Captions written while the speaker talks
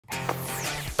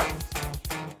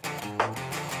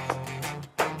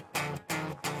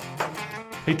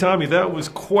Hey Tommy, that was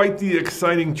quite the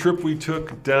exciting trip we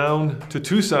took down to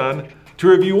Tucson to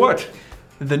review what?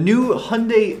 The new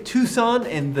Hyundai Tucson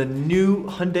and the new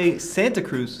Hyundai Santa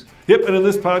Cruz. Yep, and in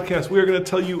this podcast we are going to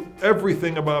tell you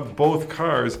everything about both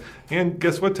cars. And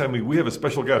guess what, Tommy? We have a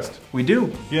special guest. We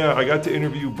do. Yeah, I got to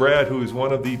interview Brad, who is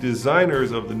one of the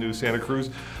designers of the new Santa Cruz.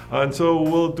 And so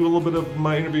we'll do a little bit of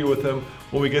my interview with him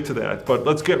when we get to that. But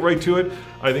let's get right to it.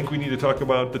 I think we need to talk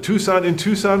about the Tucson in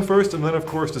Tucson first, and then of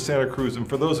course the Santa Cruz. And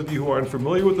for those of you who aren't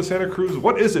familiar with the Santa Cruz,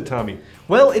 what is it, Tommy?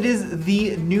 Well, it is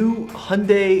the new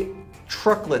Hyundai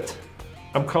trucklet.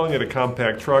 I'm calling it a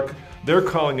compact truck. They're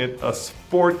calling it a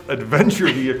sport adventure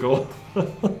vehicle.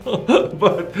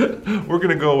 But we're going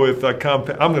to go with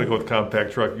compact. I'm going to go with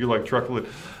compact truck. You like trucklet.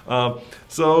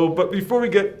 But before we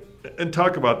get and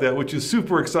talk about that, which is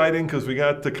super exciting because we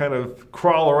got to kind of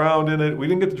crawl around in it. We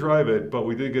didn't get to drive it, but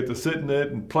we did get to sit in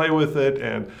it and play with it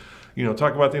and, you know,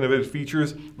 talk about the innovative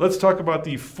features. Let's talk about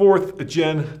the 4th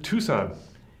gen Tucson.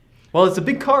 Well, it's a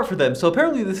big car for them. So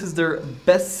apparently this is their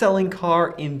best-selling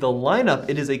car in the lineup.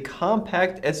 It is a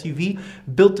compact SUV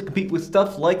built to compete with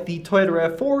stuff like the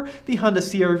Toyota RAV4, the Honda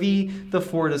CR-V, the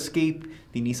Ford Escape,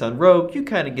 the Nissan Rogue. You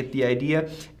kind of get the idea.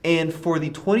 And for the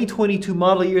 2022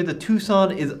 model year, the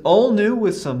Tucson is all new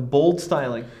with some bold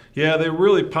styling. Yeah, they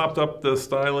really popped up the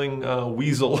styling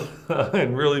weasel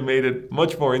and really made it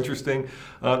much more interesting.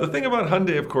 The thing about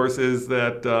Hyundai, of course, is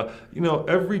that, you know,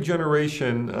 every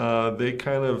generation they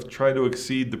kind of try to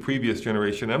exceed the previous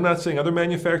generation. I'm not saying other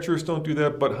manufacturers don't do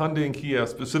that, but Hyundai and Kia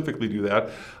specifically do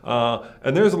that.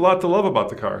 And there's a lot to love about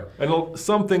the car, and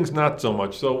some things not so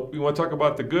much. So you want to talk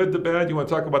about the good, the bad? You want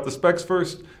to talk about the specs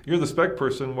first? You're the spec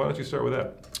person. Why don't you start with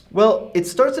that? Well, it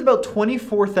starts at about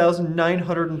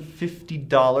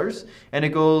 $24,950, and it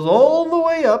goes all the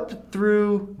way up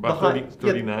through about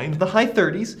 39. The high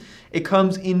 30s. It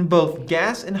comes in both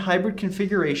gas and hybrid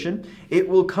configuration. It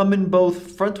will come in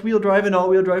both front-wheel drive and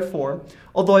all-wheel drive form,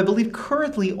 although I believe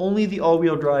currently only the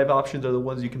all-wheel drive options are the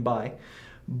ones you can buy.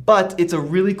 But it's a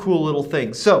really cool little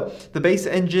thing. So the base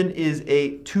engine is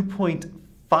a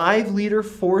 2.5-liter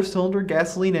 4-cylinder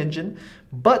gasoline engine.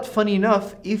 But funny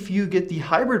enough, if you get the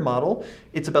hybrid model,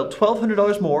 it's about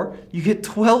 $1,200 more. You get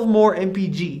 12 more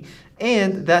mpg,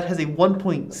 and that has a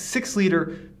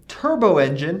 1.6-liter turbo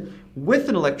engine with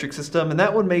an electric system, and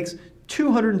that one makes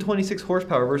 226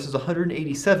 horsepower versus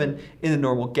 187 in the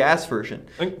normal gas version.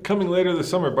 And coming later this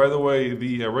summer, by the way,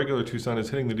 the regular Tucson is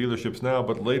hitting the dealerships now,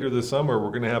 but later this summer we're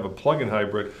going to have a plug-in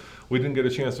hybrid. We didn't get a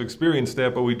chance to experience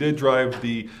that, but we did drive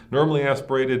the normally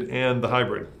aspirated and the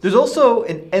hybrid. There's also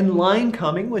an N-Line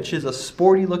coming, which is a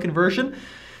sporty looking version.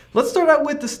 Let's start out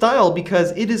with the style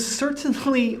because it is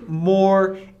certainly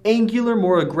more angular,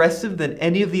 more aggressive than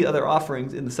any of the other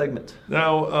offerings in the segment.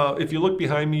 Now, if you look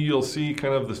behind me, you'll see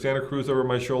kind of the Santa Cruz over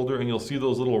my shoulder, and you'll see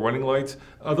those little running lights.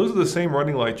 Those are the same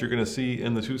running lights you're going to see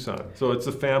in the Tucson. So it's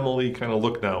a family kind of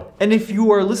look now. And if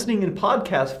you are listening in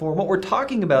podcast form, what we're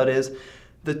talking about is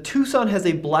the Tucson has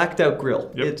a blacked out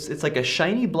grille. Yep. It's like a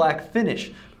shiny black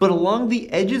finish, but along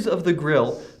the edges of the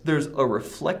grille, there's a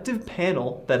reflective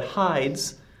panel that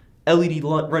hides LED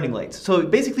running lights. So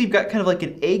basically you've got kind of like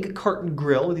an egg carton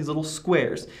grille with these little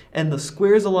squares, and the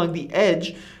squares along the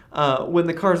edge, when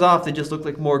the car's off, they just look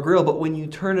like more grille, but when you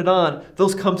turn it on,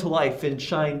 those come to life and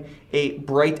shine a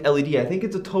bright LED. I think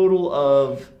it's a total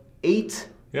of 8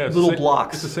 little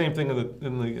blocks. It's the same thing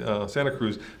in the Santa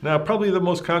Cruz. Now, probably the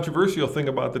most controversial thing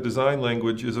about the design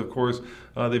language is, of course,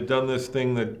 they've done this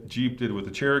thing that Jeep did with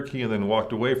the Cherokee and then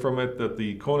walked away from it, that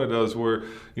the Kona does, where,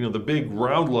 you know, the big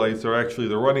round lights are actually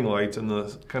the running lights, and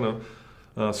the kind of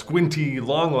squinty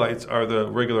long lights are the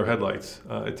regular headlights.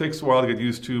 It takes a while to get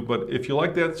used to, but if you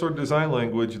like that sort of design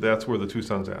language, that's where the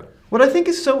Tucson's at. What I think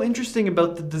is so interesting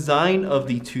about the design of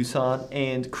the Tucson,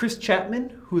 and Chris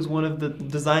Chapman, who is one of the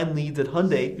design leads at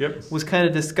Hyundai, was kind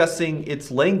of discussing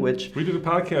its language. We did a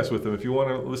podcast with him. If you want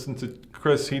to listen to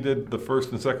Chris, he did the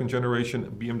 1st and 2nd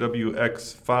generation BMW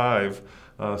X5.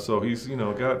 So he's, you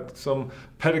know, got some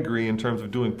pedigree in terms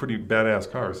of doing pretty badass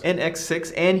cars. And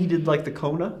X6, and he did like the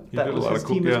Kona. That was his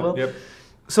team as well. Yep.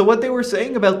 So what they were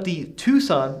saying about the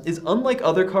Tucson is, unlike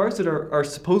other cars that are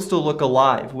supposed to look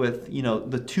alive with, you know,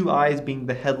 the 2 eyes being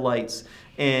the headlights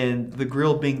and the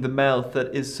grille being the mouth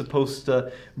that is supposed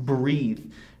to breathe,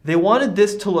 they wanted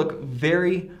this to look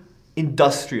very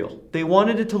industrial. They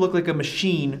wanted it to look like a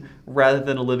machine rather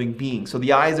than a living being. So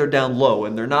the eyes are down low,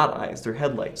 and they're not eyes, they're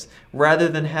headlights. Rather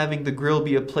than having the grille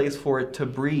be a place for it to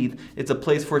breathe, it's a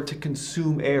place for it to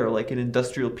consume air like an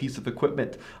industrial piece of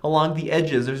equipment. Along the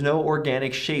edges, there's no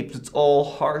organic shapes. It's all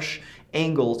harsh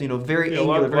angles, very Yeah,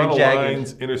 angular, very lot of jagged.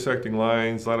 lines, intersecting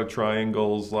lines, a lot of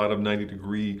triangles, a lot of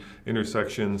 90-degree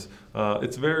intersections.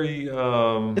 It's very...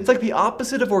 It's like the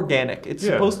opposite of organic. It's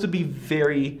supposed to be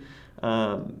very,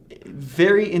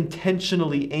 very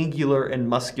intentionally angular and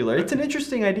muscular. It's an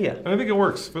interesting idea. And I think it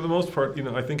works. For the most part,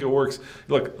 I think it works.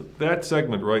 Look, that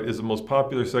segment, right, is the most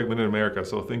popular segment in America.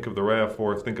 So think of the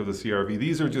RAV4, think of the CR-V.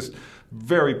 These are just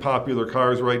very popular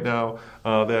cars right now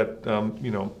that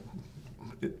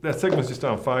segment's just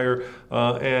on fire,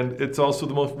 and it's also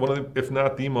if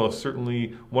not the most,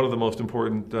 certainly one of the most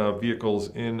important vehicles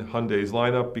in Hyundai's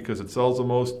lineup because it sells the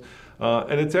most.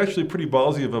 And it's actually pretty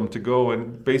ballsy of them to go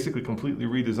and basically completely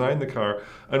redesign the car.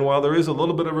 And while there is a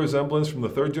little bit of resemblance from the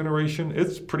third generation,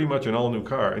 it's pretty much an all-new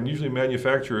car. And usually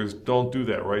manufacturers don't do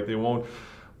that, right? They won't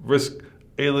risk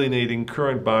alienating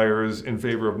current buyers in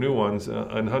favor of new ones,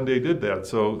 and Hyundai did that.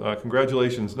 So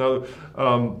congratulations. Now,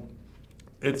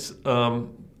 it's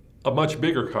a much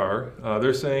bigger car.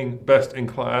 They're saying best in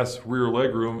class rear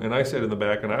legroom, and I sat in the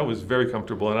back and I was very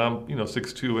comfortable, and I'm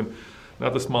 6'2" and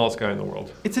not the smallest guy in the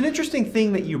world. It's an interesting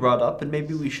thing that you brought up, and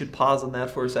maybe we should pause on that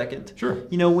for a second. Sure.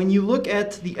 When you look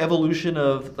at the evolution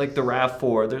of like the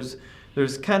RAV4,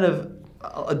 there's kind of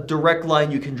a direct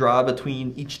line you can draw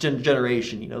between each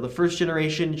generation. The first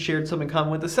generation shared some in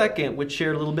common with the second, which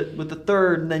shared a little bit with the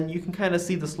third, and then you can kind of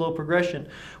see the slow progression.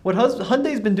 What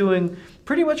Hyundai's been doing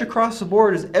pretty much across the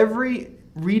board is every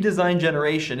redesigned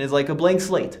generation is like a blank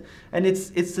slate. And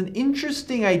it's an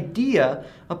interesting idea,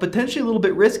 potentially a little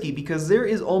bit risky, because there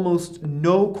is almost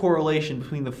no correlation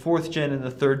between the fourth gen and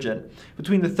the third gen.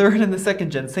 Between the third and the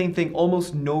second gen, same thing,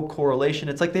 almost no correlation.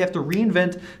 It's like they have to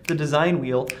reinvent the design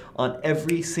wheel on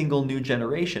every single new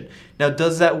generation. Now,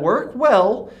 does that work?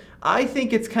 Well, I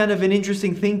think it's kind of an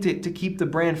interesting thing to keep the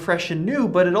brand fresh and new,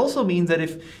 but it also means that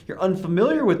if you're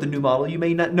unfamiliar with the new model, you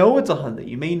may not know it's a Hyundai.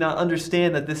 You may not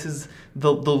understand that this is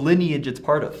the lineage it's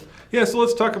part of. Yeah, so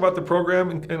let's talk about the program,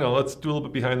 and let's do a little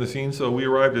bit behind the scenes. So we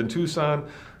arrived in Tucson,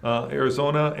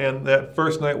 Arizona, and that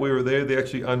first night we were there, they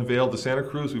actually unveiled the Santa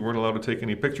Cruz. We weren't allowed to take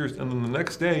any pictures, and then the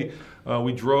next day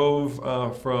we drove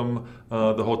from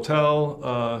the hotel,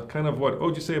 what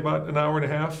would you say, about an hour and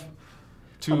a half?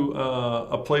 To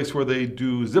a place where they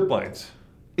do zip lines.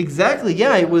 Exactly,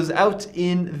 yeah. It was out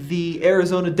in the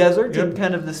Arizona desert, in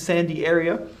kind of the sandy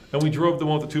area. And we drove the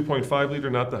one with the 2.5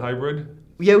 liter, not the hybrid.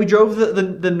 Yeah, we drove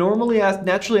the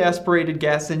naturally aspirated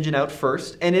gas engine out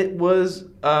first, and it was,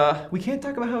 we can't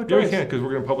talk about how it drives. Yeah, we can't, because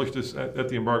we're going to publish this at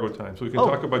the embargo time, so we can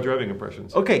talk about driving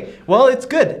impressions. Okay, well, it's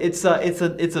good. It's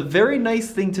a very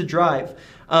nice thing to drive.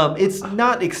 It's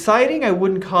not exciting. I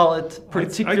wouldn't call it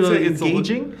particularly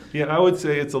engaging. I would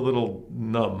say it's a little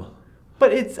numb.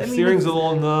 But the steering's a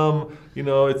little numb.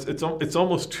 It's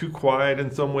almost too quiet in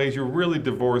some ways. You're really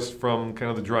divorced from kind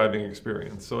of the driving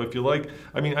experience. So if you like,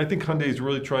 I think Hyundai is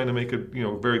really trying to make it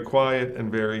very quiet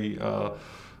and very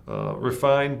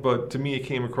refined. But to me, it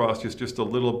came across just a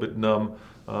little bit numb.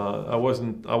 I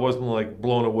wasn't like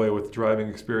blown away with the driving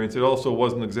experience. It also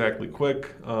wasn't exactly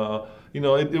quick.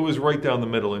 It was right down the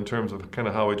middle in terms of kind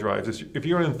of how it drives. If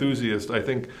you're an enthusiast, I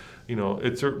think,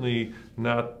 it's certainly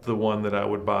not the one that I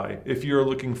would buy. If you're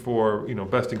looking for,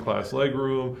 best-in-class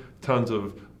legroom, tons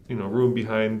of, room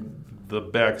behind the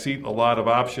back seat, a lot of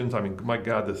options. My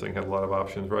God, this thing had a lot of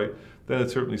options, right? Then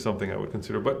it's certainly something I would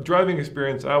consider. But driving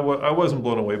experience, I wasn't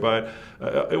blown away by it.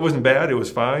 It wasn't bad. It was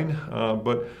fine,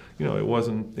 but it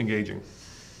wasn't engaging.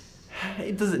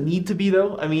 It doesn't need to be,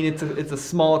 though. It's a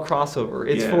small crossover.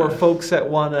 It's for folks that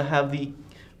want to have the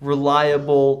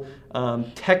reliable,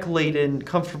 tech-laden,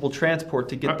 comfortable transport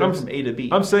to get them from A to B.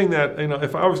 I'm saying that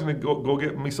if I was going to go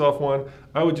get myself one,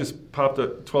 I would just pop the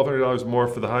 $1,200 more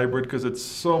for the hybrid because it's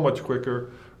so much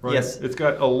quicker. Right? Yes. It's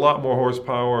got a lot more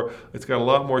horsepower. It's got a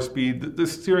lot more speed. The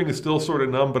steering is still sort of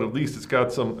numb, but at least it's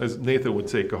got some, as Nathan would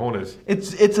say, cojones.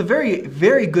 It's a very,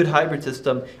 very good hybrid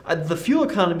system. The fuel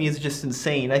economy is just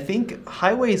insane. I think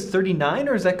highway is 39,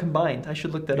 or is that combined? I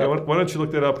should look that up. Why don't you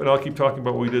look that up, and I'll keep talking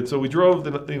about what we did. So we drove the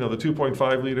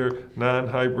 2.5 liter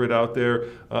non-hybrid out there,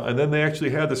 and then they actually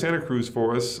had the Santa Cruz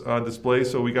for us on display,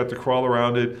 so we got to crawl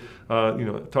around it,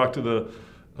 talk to the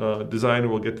designer.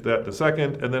 We'll get to that in a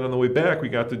second. And then on the way back, we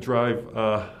got to drive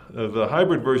the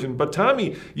hybrid version. But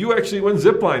Tommy, you actually went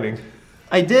ziplining.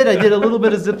 I did a little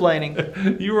bit of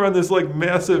ziplining. You were on this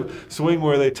massive swing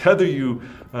where they tether you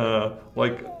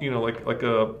like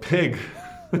a pig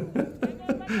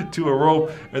to a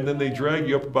rope, and then they drag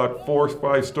you up about 4 or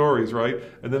 5 stories, right?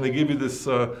 And then they give you this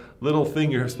little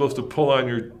thing you're supposed to pull on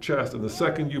your chest, and the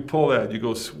second you pull that, you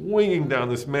go swinging down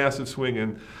this massive swing,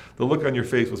 and the look on your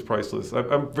face was priceless.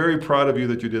 I'm very proud of you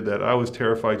that you did that. I was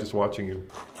terrified just watching you.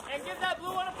 And give that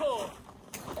blue one a pull.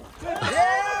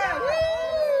 Yeah!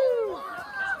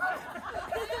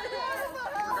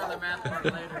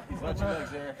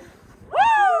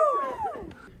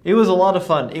 It was a lot of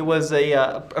fun. It was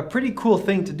a pretty cool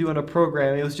thing to do in a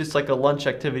program. It was just like a lunch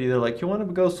activity. They're like, you want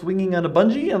to go swinging on a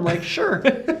bungee? I'm like, sure.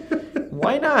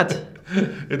 Why not?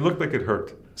 It looked like it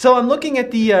hurt. So I'm looking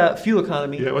at the fuel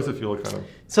economy. Yeah, it was a fuel economy.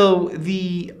 So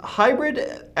the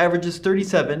hybrid averages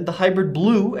 37, the hybrid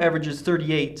blue averages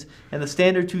 38, and the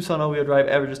standard Tucson all-wheel drive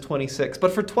averages 26.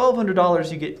 But for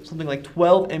 $1,200, you get something like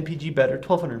 12 mpg better,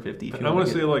 1,250. I want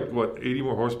to say like, what, 80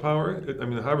 more horsepower? I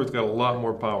mean, the hybrid's got a lot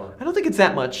more power. I don't think it's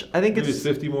that much. I think Maybe it's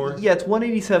 50 more? Yeah, it's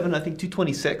 187, I think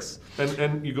 226.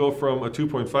 And you go from a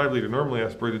 2.5 liter normally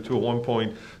aspirated to a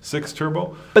 1.6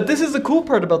 turbo. But this is the cool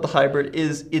part about the hybrid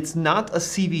is it's not a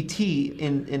CVT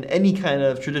in any kind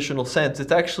of traditional sense.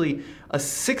 It's actually a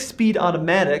 6-speed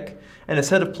automatic and a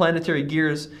set of planetary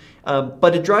gears,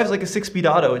 but it drives like a 6-speed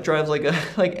auto. It drives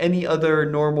like any other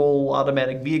normal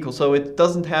automatic vehicle, so it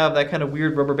doesn't have that kind of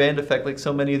weird rubber band effect like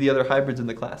so many of the other hybrids in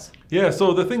the class. Yeah,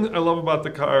 so the thing I love about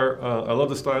the car, I love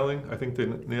the styling. I think they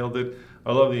nailed it.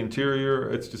 I love the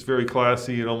interior. It's just very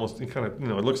classy. It it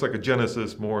looks like a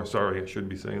Genesis more. Sorry, I shouldn't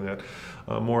be saying that.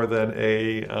 More than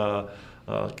a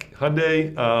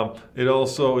Hyundai. It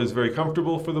also is very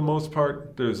comfortable for the most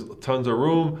part. There's tons of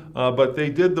room, but they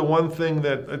did the one thing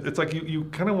that it's like you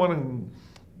kind of want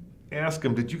to ask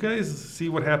them, did you guys see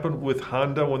what happened with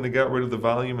Honda when they got rid of the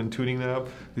volume and tuning knob?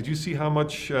 Did you see how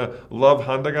much love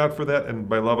Honda got for that? And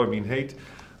by love, I mean hate.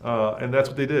 And that's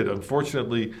what they did.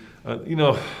 Unfortunately,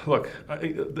 look,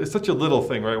 it's such a little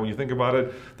thing, right? When you think about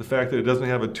it, the fact that it doesn't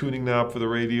have a tuning knob for the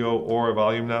radio or a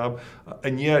volume knob,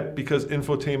 and yet because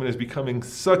infotainment is becoming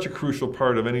such a crucial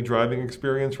part of any driving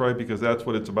experience, right? Because that's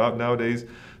what it's about nowadays.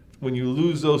 When you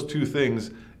lose those two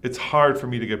things, it's hard for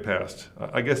me to get past.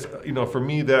 I guess, for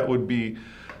me, that would be,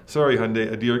 sorry,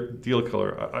 Hyundai, a deal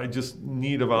killer. I just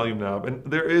need a volume knob. And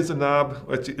there is a knob.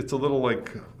 It's a little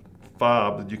like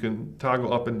fob that you can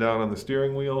toggle up and down on the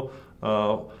steering wheel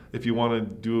if you want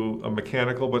to do a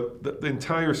mechanical, but the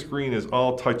entire screen is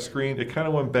all touch screen. It kind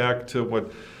of went back to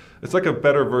it's like a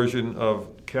better version of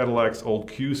Cadillac's old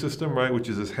Q system, right? Which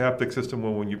is this haptic system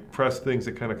when you press things,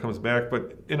 it kind of comes back.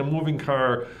 But in a moving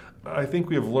car, I think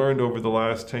we have learned over the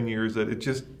last 10 years that it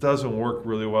just doesn't work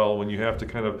really well when you have to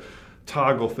kind of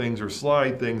toggle things or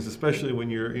slide things, especially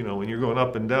when you're going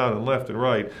up and down and left and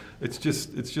right. It's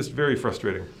just very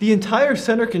frustrating. The entire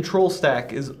center control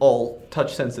stack is all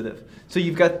touch sensitive. So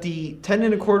you've got the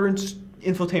 10.25-inch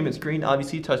infotainment screen,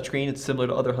 obviously touchscreen. It's similar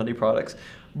to other Hyundai products.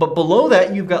 But below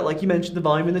that, you've got, like you mentioned, the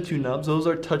volume and the tune knobs. Those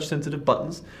are touch-sensitive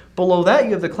buttons. Below that,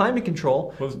 you have the climate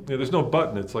control. Well, there's no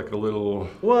button. It's like a little.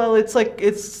 Well, it's a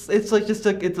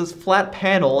flat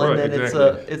panel, and then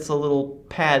exactly. it's a little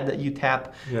pad that you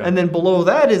tap. Yeah. And then below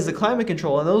that is the climate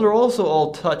control, and those are also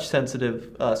all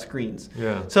touch-sensitive screens.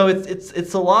 Yeah. So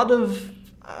it's a lot of.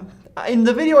 In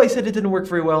the video, I said it didn't work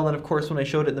very well, and then of course, when I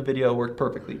showed it in the video, it worked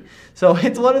perfectly. So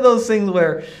it's one of those things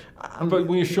where. But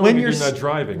when you're showing you're not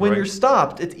driving, when right? you're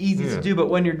stopped, it's easy to do, but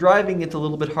when you're driving, it's a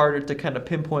little bit harder to kind of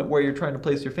pinpoint where you're trying to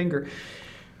place your finger.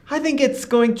 I think it's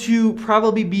going to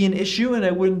probably be an issue, and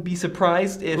I wouldn't be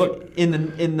surprised if in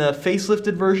the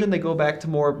facelifted version they go back to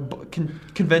more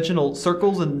conventional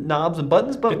circles and knobs and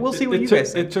buttons. But we'll see what you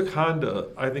guys think. It took Honda,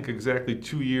 I think, exactly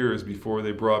 2 years before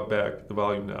they brought back the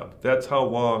volume knob. That's how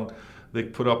long they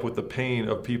put up with the pain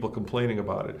of people complaining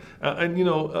about it.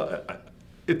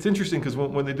 It's interesting because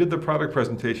when they did the product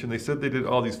presentation, they said they did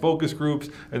all these focus groups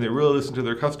and they really listened to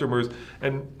their customers.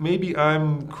 And maybe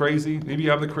I'm crazy, maybe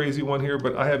I'm the crazy one here,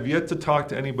 but I have yet to talk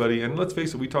to anybody. And let's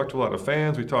face it, we talk to a lot of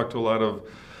fans, we talk to a lot of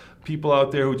people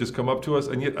out there who just come up to us,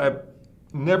 and yet I've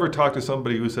never talked to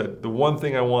somebody who said, the one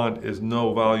thing I want is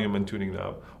no volume and tuning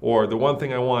knob, or the one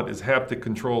thing I want is haptic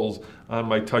controls on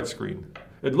my touchscreen.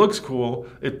 It looks cool,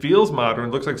 it feels modern,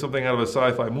 it looks like something out of a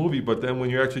sci-fi movie, but then when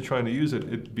you're actually trying to use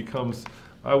it, it becomes,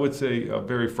 I would say,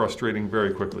 very frustrating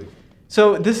very quickly.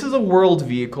 So this is a world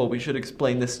vehicle, we should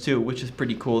explain this too, which is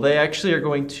pretty cool. They actually are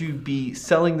going to be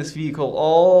selling this vehicle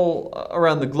all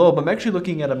around the globe. I'm actually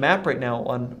looking at a map right now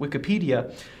on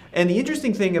Wikipedia. And the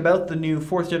interesting thing about the new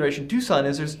 4th generation Tucson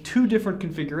is there's 2 different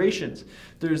configurations.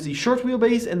 There's the short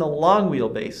wheelbase and the long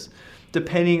wheelbase,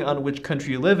 depending on which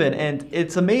country you live in. And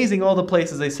it's amazing all the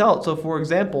places they sell it. So for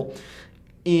example,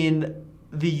 in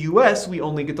the US, we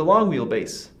only get the long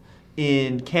wheelbase.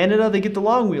 In Canada, they get the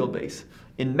long wheelbase.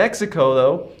 In Mexico,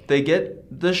 though, they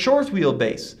get the short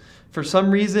wheelbase. For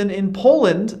some reason, in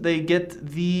Poland, they get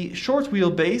the short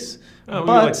wheelbase, Oh, we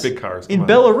but like big cars. in Come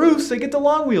on. Belarus, they get the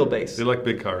long wheelbase. They like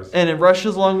big cars. And in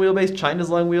Russia's long wheelbase, China's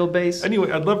long wheelbase.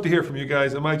 Anyway, I'd love to hear from you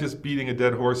guys. Am I just beating a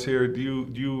dead horse here? Do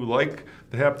you like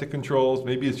the haptic controls?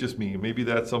 Maybe it's just me. Maybe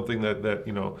that's something that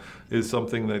is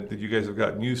something that you guys have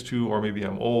gotten used to, or maybe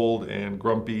I'm old and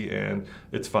grumpy and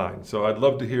it's fine. So I'd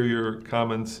love to hear your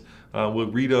comments.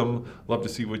 We'll read them. Love to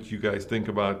see what you guys think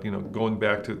about going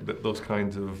back to those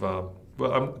kinds of.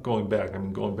 Well, I'm going back. I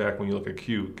mean, going back when you look at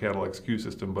Cadillac's Q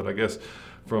system, but I guess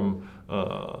from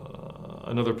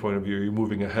another point of view, you're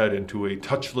moving ahead into a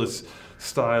touchless,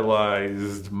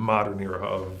 stylized, modern era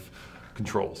of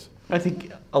controls. I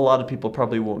think a lot of people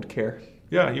probably won't care.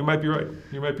 Yeah, you might be right.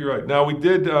 You might be right. Now, we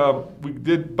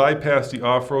did bypass the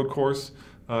off-road course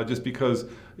just because,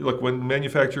 look, when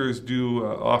manufacturers do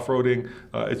off-roading,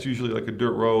 it's usually like a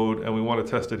dirt road, and we want to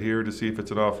test it here to see if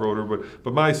it's an off-roader.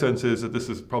 But my sense is that this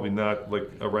is probably not like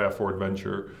a RAV4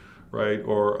 Adventure, right,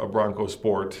 or a Bronco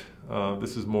Sport.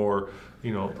 This is more,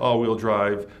 all-wheel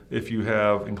drive if you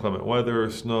have inclement weather,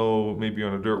 snow, maybe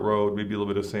on a dirt road, maybe a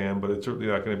little bit of sand, but it's certainly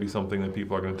not going to be something that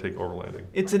people are going to take overlanding.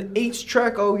 It's an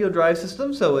H-track all-wheel drive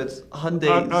system, so it's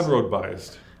Hyundai's on-road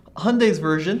biased. Hyundai's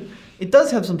version. It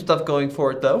does have some stuff going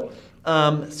for it, though.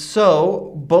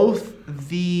 So both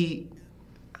the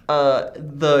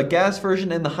gas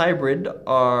version and the hybrid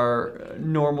are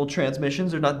normal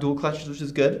transmissions. They're not dual clutches, which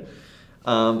is good.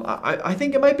 I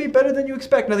think it might be better than you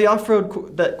expect. Now, the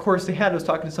off-road that course they had, I was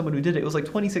talking to someone who did it. It was like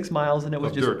 26 miles, and it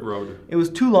was just dirt road. It was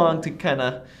too long to kind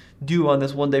of do on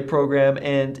this one-day program,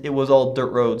 and it was all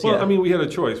dirt roads. Well, yeah. I mean, we had a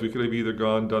choice. We could have either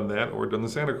done that, or done the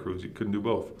Santa Cruz. You couldn't do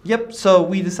both. Yep. So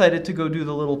we decided to go do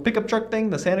the little pickup truck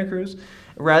thing, the Santa Cruz,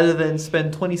 rather than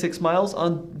spend 26 miles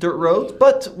on dirt roads.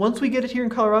 But once we get it here in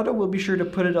Colorado, we'll be sure to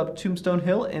put it up Tombstone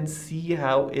Hill and see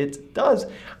how it does.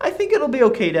 I think it'll be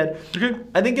okay, Dad. Okay.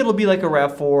 I think it'll be like a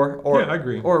RAV4 or I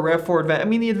agree. or a RAV4 Adventure. I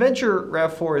mean, the Adventure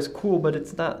RAV4 is cool, but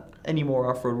it's not any more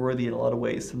off-road worthy in a lot of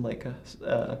ways than like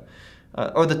a.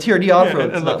 Or the TRD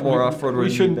off-road is not more off-road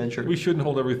worthy than Adventure. We shouldn't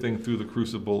hold everything through the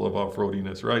crucible of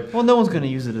off-roadiness, right? Well, no one's going to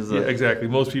use it as a... Yeah, exactly.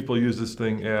 Most people use this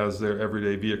thing as their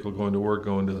everyday vehicle, going to work,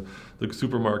 going to the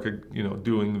supermarket,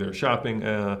 doing their shopping,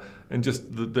 and just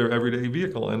their everyday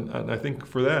vehicle. And I think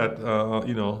for that,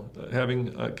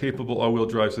 having a capable all-wheel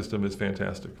drive system is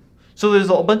fantastic. So there's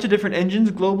a bunch of different engines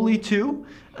globally too,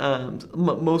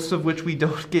 most of which we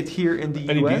don't get here in the U.S.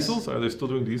 Any diesels? Are they still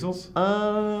doing diesels?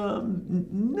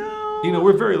 No.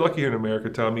 We're very lucky here in America,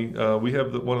 Tommy. We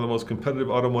have one of the most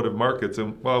competitive automotive markets,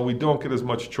 and while we don't get as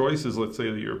much choice as, let's say,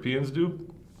 the Europeans do,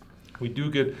 we do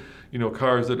get,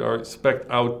 cars that are spec'd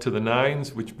out to the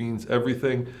nines, which means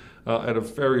everything at a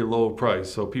very low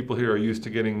price. So people here are used to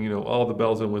getting, all the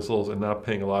bells and whistles and not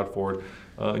paying a lot for it.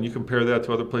 And you compare that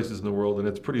to other places in the world, and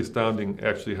it's pretty astounding,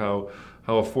 actually, how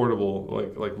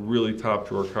affordable, like really top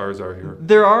drawer cars are here.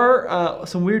 There are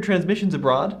some weird transmissions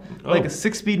abroad, like a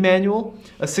 6-speed manual,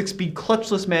 a 6-speed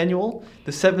clutchless manual,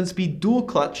 the 7-speed dual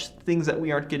clutch, things that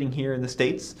we aren't getting here in the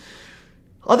States.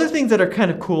 Other things that are kind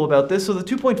of cool about this, so the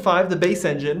 2.5, the base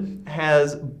engine,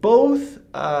 has both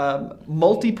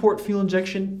multi-port fuel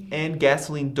injection and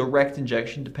gasoline direct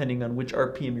injection, depending on which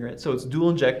RPM you're at. So it's dual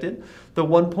injected. The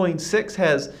 1.6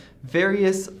 has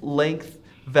various length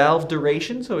valve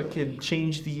duration, so it can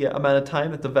change the amount of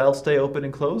time that the valves stay open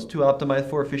and closed to optimize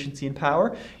for efficiency and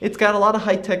power. It's got a lot of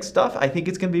high-tech stuff. I think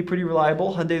it's going to be pretty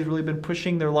reliable. Hyundai's really been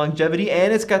pushing their longevity,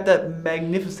 and it's got that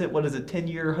magnificent,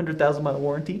 10-year, 100,000-mile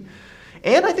warranty.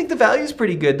 And I think the value is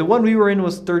pretty good. The one we were in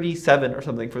was 37 or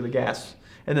something for the gas,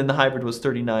 and then the hybrid was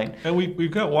 39. And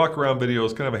we've got walk-around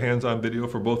videos, kind of a hands-on video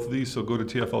for both of these, so go to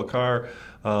TFL Car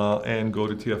and go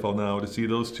to TFL Now to see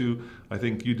those two. I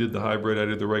think you did the hybrid, I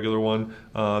did the regular one.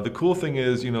 The cool thing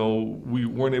is, we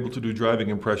weren't able to do driving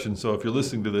impressions, so if you're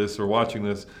listening to this or watching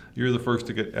this, you're the first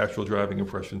to get actual driving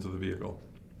impressions of the vehicle.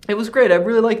 It was great. I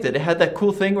really liked it. It had that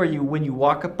cool thing where when you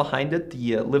walk up behind it,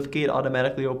 the lift gate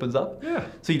automatically opens up. Yeah.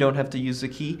 So you don't have to use the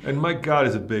key. And my God,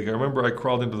 is it big. I remember I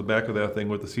crawled into the back of that thing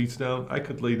with the seats down. I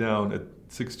could lay down at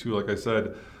 6'2", like I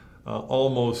said,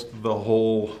 almost the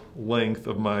whole length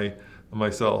of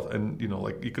myself. And,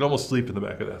 you could almost sleep in the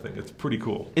back of that thing. It's pretty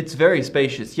cool. It's very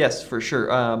spacious, yes, for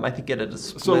sure. I think it had a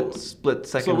split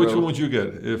second row. So which one would you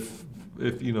get? If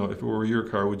it were your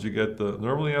car, would you get the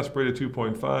normally aspirated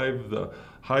 2.5, the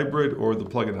hybrid, or the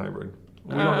plug-in hybrid?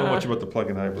 We don't know much about the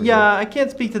plug-in hybrid. Yeah, I can't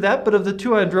speak to that, but of the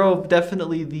two I drove,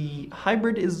 definitely the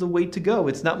hybrid is the way to go.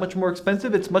 It's not much more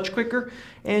expensive, it's much quicker,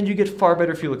 and you get far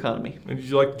better fuel economy. And did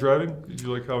you like driving? Did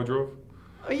you like how it drove?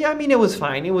 Yeah, I mean, it was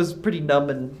fine. It was pretty numb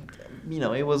and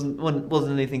it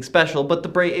wasn't anything special, but the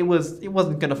brake it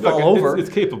wasn't going to fall over. It's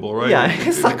capable, right? Yeah, it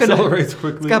accelerates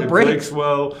quickly. It's got it brakes. Brakes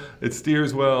well. It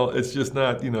steers well. It's just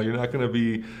not, you're not going to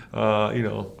be,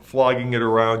 flogging it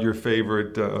around your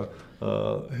favorite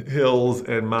hills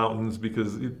and mountains,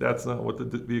 because that's not what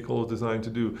the vehicle is designed to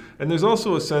do. And there's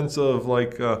also a sense of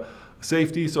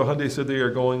safety. So Hyundai said they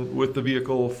are going with the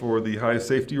vehicle for the highest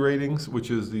safety ratings,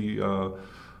 which is the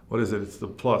what is it? It's the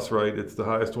Plus, right? It's the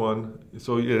highest one.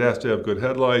 So it has to have good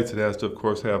headlights. It has to, of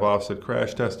course, have offset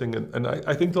crash testing. And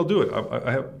I think they'll do it.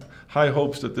 I have high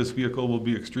hopes that this vehicle will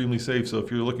be extremely safe. So if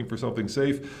you're looking for something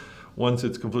safe, once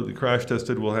it's completely crash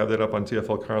tested, we'll have that up on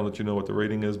TFL Car and let you know what the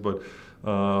rating is. But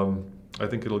I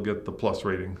think it'll get the Plus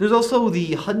rating. There's also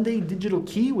the Hyundai Digital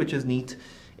Key, which is neat.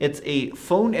 It's a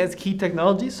phone as key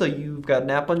technology, so you've got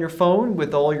an app on your phone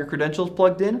with all your credentials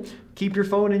plugged in. Keep your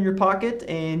phone in your pocket,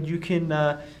 and you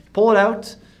can pull it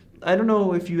out. I don't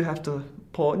know if you have to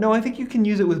pull it. No, I think you can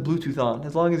use it with Bluetooth on.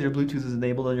 As long as your Bluetooth is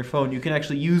enabled on your phone, you can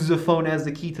actually use the phone as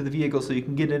the key to the vehicle, so you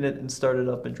can get in it and start it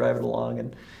up and drive it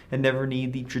along and never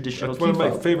need the traditional key That's one of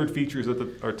my fob. favorite features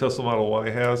that our Tesla Model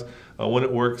Y has. When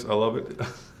it works, I love it.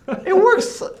 It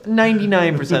works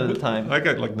 99% of the time. I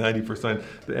got like 90%.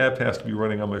 The app has to be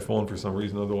running on my phone for some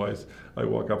reason, otherwise I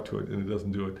walk up to it and it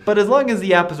doesn't do it. But as long as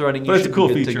the app is running, you But it's should a cool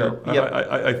be good feature. to go. Yep.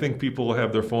 I think people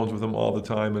have their phones with them all the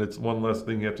time, and it's one less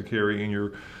thing you have to carry in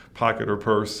your pocket or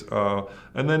purse.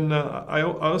 And then I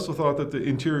also thought that the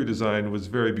interior design was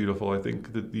very beautiful. I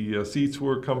think that the seats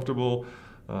were comfortable.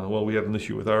 Well, we had an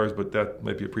issue with ours, but that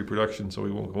might be a pre-production, so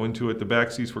we won't go into it. The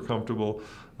back seats were comfortable.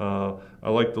 I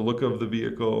like the look of the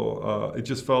vehicle. It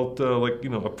just felt like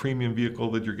a premium vehicle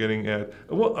that you're getting at.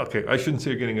 Well, okay, I shouldn't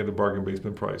say you're getting at a bargain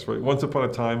basement price, right? Once upon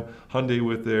a time, Hyundai,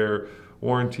 with their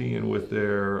warranty and with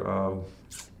their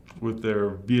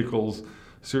vehicles,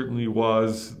 certainly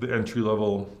was the entry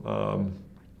level,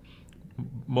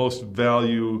 most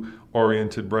value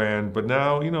oriented brand. But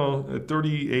now, at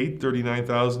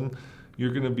 39,000.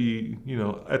 You're going to be,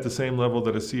 at the same level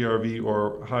that a CR-V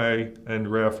or high-end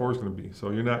RAV4 is going to be.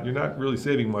 So you're not really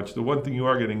saving much. The one thing you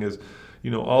are getting is,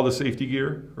 all the safety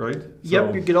gear, right?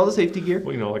 Yep, you get all the safety gear.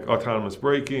 Well, like autonomous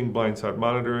braking, blind side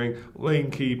monitoring, lane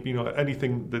keep,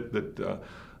 anything that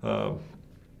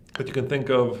you can think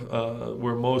of,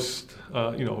 where most,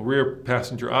 rear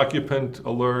passenger occupant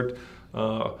alert,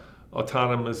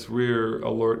 autonomous rear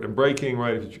alert and braking,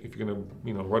 right? If you're going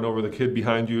to, run over the kid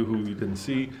behind you who you didn't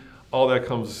see. All that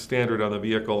comes standard on the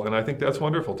vehicle, and I think that's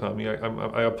wonderful, Tommy.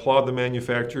 I applaud the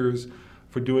manufacturers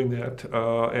for doing that,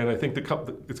 and I think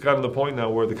it's gotten to the point now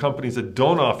where the companies that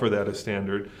don't offer that as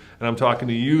standard, and I'm talking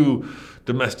to you,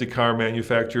 domestic car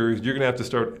manufacturers, you're going to have to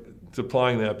start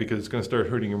supplying that, because it's going to start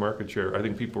hurting your market share. I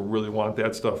think people really want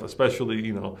that stuff,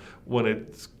 especially when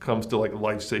it comes to like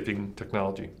life-saving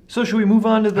technology. So should we move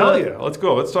on to the? Hell yeah, let's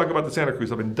go. Let's talk about the Santa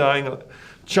Cruz. I've been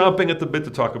chomping at the bit to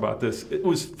talk about this. It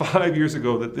was 5 years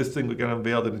ago that this thing got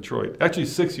unveiled in Detroit. Actually,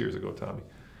 6 years ago, Tommy.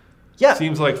 Yeah.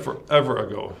 Seems like forever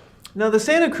ago. Now, the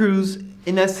Santa Cruz,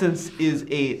 in essence, is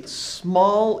a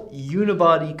small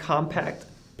unibody compact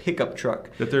pickup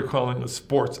truck that they're calling a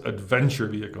sports adventure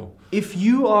vehicle. If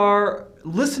you are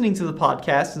listening to the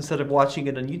podcast instead of watching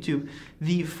it on YouTube,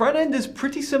 the front end is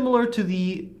pretty similar to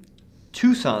the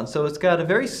Tucson. So it's got a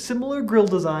very similar grille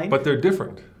design. But they're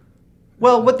different.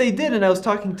 Well, what they did, and I was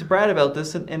talking to Brad about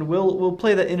this, and we'll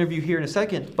play that interview here in a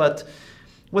second, but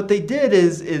what they did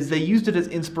is they used it as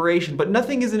inspiration, but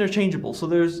nothing is interchangeable. So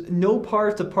there's no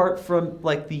parts apart from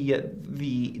like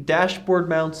the dashboard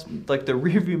mounts, like the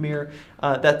rear view mirror,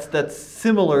 that's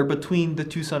similar between the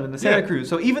Tucson and the Santa Cruz.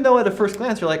 So even though at a first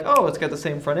glance you're like, oh, it's got the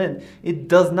same front end, it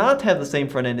does not have the same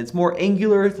front end. It's more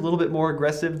angular, it's a little bit more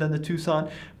aggressive than the Tucson,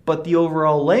 but the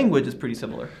overall language is pretty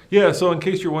similar. Yeah, so in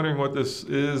case you're wondering what this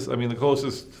is, I mean, the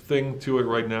closest thing to it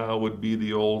right now would be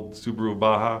the old Subaru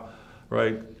Baja.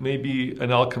 Right, maybe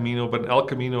an El Camino, but an El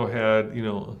Camino had,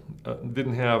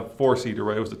 didn't have four-seater,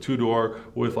 right? It was a two-door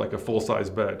with like a full-size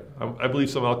bed. I believe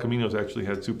some El Caminos actually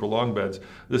had super long beds.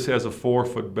 This has a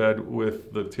 4-foot bed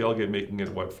with the tailgate making it,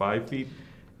 what, 5 feet?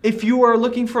 If you are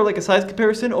looking for like a size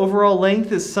comparison, overall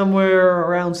length is somewhere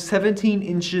around 17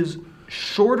 inches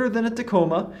shorter than a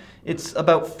Tacoma. It's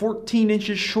about 14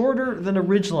 inches shorter than a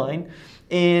Ridgeline.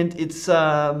 And it's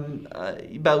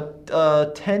about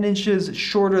 10 inches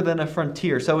shorter than a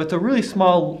Frontier. So it's a really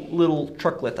small little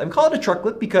trucklet. I'm calling it a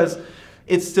trucklet because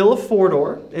It's still a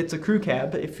four-door. It's a crew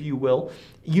cab, if you will,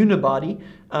 unibody,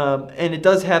 and it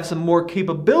does have some more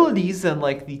capabilities than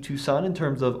like the Tucson in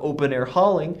terms of open-air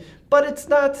hauling, but it's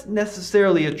not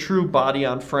necessarily a true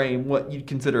body-on-frame, what you'd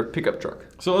consider a pickup truck.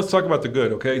 So let's talk about the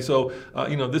good, okay? So,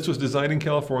 this was designed in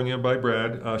California by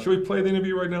Brad. Should we play the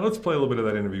interview right now? Let's play a little bit of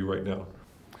that interview right now.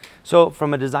 So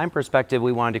from a design perspective,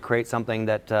 we wanted to create something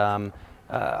that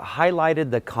highlighted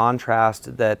the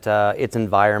contrast that its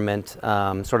environment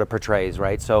sort of portrays,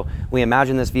 right? So we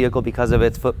imagine this vehicle, because of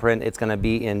its footprint, it's going to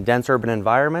be in dense urban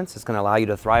environments. It's going to allow you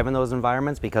to thrive in those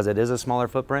environments because it is a smaller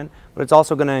footprint, but it's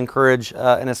also going to encourage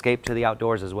an escape to the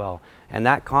outdoors as well. And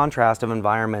that contrast of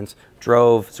environments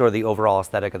drove sort of the overall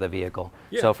aesthetic of the vehicle.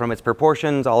 Yeah. So from its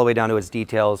proportions all the way down to its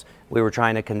details, we were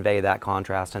trying to convey that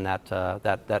contrast and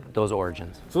those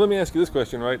origins. So let me ask you this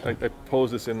question, right? I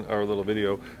posed this in our little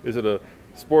video. Is it a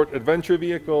sport adventure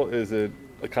vehicle? Is it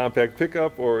a compact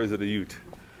pickup, or is it a ute?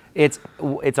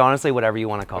 It's honestly whatever you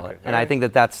want to call it. And I think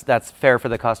that that's fair for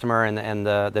the customer and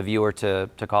the viewer to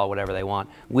call it whatever they want.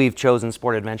 We've chosen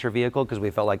sport adventure vehicle because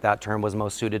we felt like that term was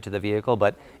most suited to the vehicle,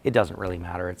 but it doesn't really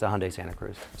matter. It's a Hyundai Santa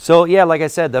Cruz. So yeah, like I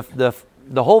said,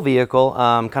 the whole vehicle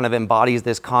kind of embodies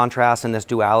this contrast and this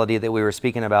duality that we were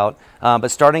speaking about. But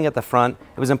starting at the front,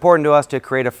 it was important to us to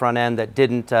create a front end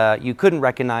that you couldn't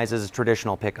recognize as a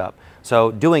traditional pickup.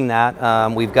 So doing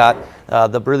that, we've got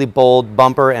the really bold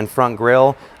bumper and front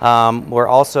grille. We're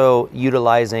also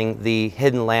utilizing the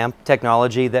hidden lamp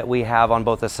technology that we have on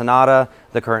both the Sonata,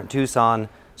 the current Tucson.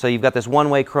 So you've got this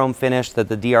one-way chrome finish that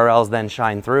the DRLs then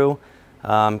shine through,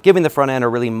 giving the front end a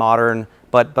really modern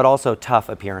but also tough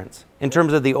appearance. In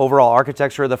terms of the overall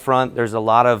architecture of the front, there's a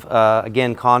lot of,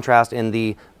 again, contrast in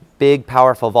the big,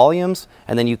 powerful volumes,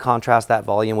 and then you contrast that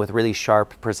volume with really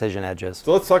sharp precision edges.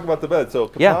 So let's talk about the bed. So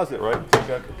composite, right? So you've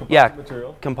got composite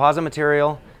material. Composite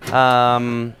material.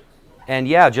 And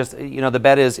yeah, just, the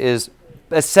bed is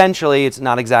essentially, it's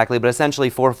not exactly, but essentially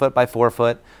 4 foot by 4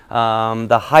 foot.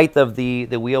 The height of the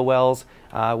wheel wells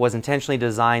was intentionally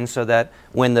designed so that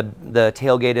when the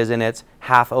tailgate is in its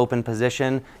half open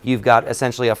position, you've got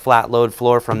essentially a flat load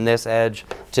floor from this edge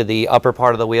to the upper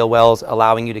part of the wheel wells,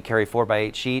 allowing you to carry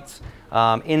 4x8 sheets.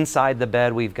 Inside the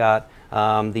bed, we've got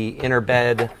the inner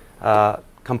bed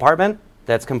compartment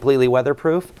that's completely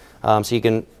weatherproof. So you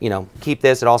can, keep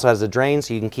this. It also has a drain,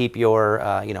 so you can keep your,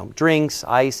 drinks,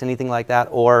 ice, anything like that,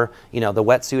 or, the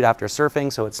wetsuit after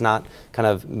surfing, so it's not kind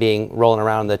of rolling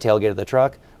around the tailgate of the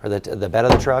truck or the bed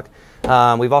of the truck.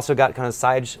 We've also got kind of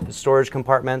side storage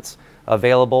compartments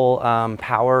available,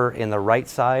 power in the right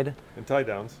side. And tie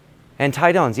downs. And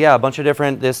tie downs, yeah, a bunch of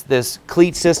different, this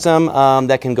cleat system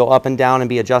that can go up and down and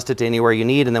be adjusted to anywhere you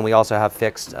need, and then we also have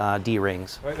fixed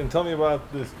D-rings. Right, and tell me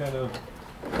about this kind of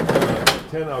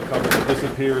tonneau cover that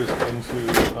disappears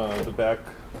into the back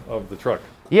of the truck.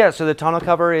 Yeah, so the tonneau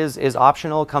cover is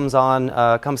optional, comes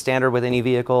standard with any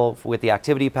vehicle with the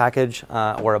activity package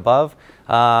or above.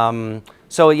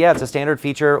 So yeah, it's a standard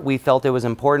feature. We felt it was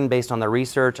important based on the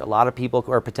research. A lot of people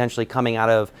are potentially coming out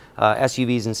of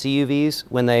SUVs and CUVs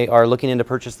when they are looking to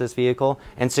purchase this vehicle,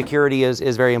 and security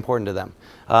is very important to them.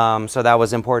 So that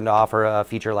was important to offer a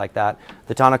feature like that.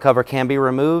 The tonneau cover can be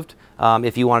removed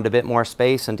if you wanted a bit more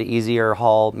space and to easier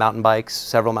haul mountain bikes,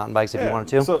 several mountain bikes if you wanted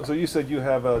to. So you said you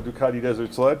have a Ducati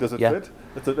Desert Sled. Does it fit?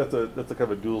 That's a kind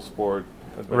of a dual sport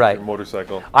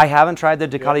motorcycle. I haven't tried the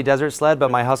Ducati Desert Sled, but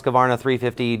my Husqvarna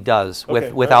 350 does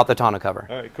without the tonneau cover.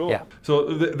 All right, cool. Yeah.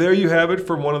 So there you have it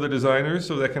from one of the designers.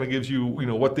 So that kind of gives you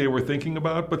what they were thinking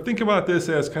about. But think about this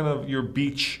as kind of your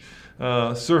beach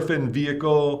surfing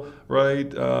vehicle,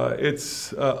 right?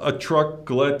 It's a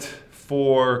trucklet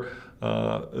for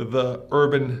the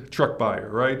urban truck buyer,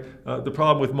 right? The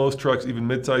problem with most trucks, even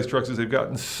mid-sized trucks, is they've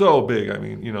gotten so big. I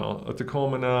mean, a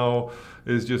Tacoma now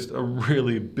is just a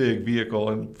really big vehicle,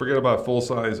 and forget about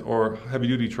full-size or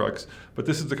heavy-duty trucks. But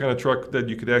this is the kind of truck that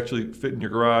you could actually fit in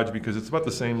your garage because it's about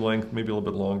the same length, maybe a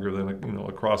little bit longer than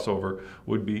a crossover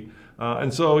would be.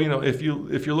 And so, if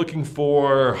you're looking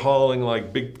for hauling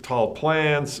like big tall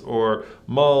plants or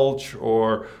mulch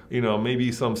or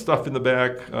maybe some stuff in the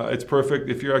back, it's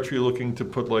perfect. If you're actually looking to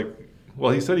put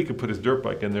well, he said he could put his dirt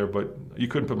bike in there, but you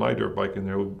couldn't put my dirt bike in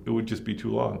there. It would just be too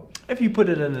long. If you put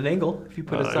it at an angle, if you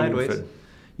put it sideways.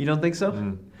 You don't think so?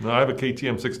 No, I have a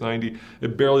KTM 690.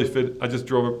 It barely fit. I just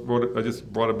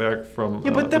brought it back from.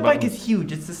 Yeah, but that bike is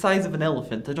huge. It's the size of an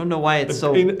elephant. I don't know why it's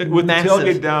so with massive. the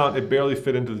tailgate down, it barely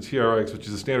fit into the TRX, which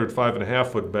is a standard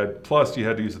 5.5-foot bed. Plus, you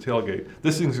had to use the tailgate.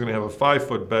 This thing's going to have a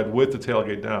 5-foot bed with the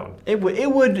tailgate down. It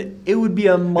would be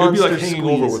a monster. It'd be like hanging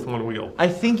squeeze. over with one wheel. I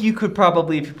think you could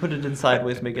probably, if you put it in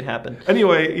sideways, make it happen.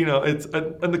 Anyway, it's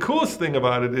and the coolest thing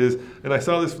about it is, and I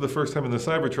saw this for the first time in the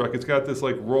Cybertruck. It's got this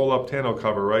like roll-up tonneau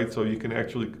cover, right? So you can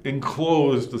actually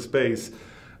enclose the space.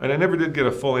 And I never did get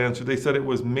a full answer. They said it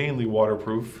was mainly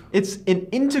waterproof. It's an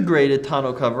integrated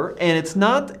tonneau cover, and it's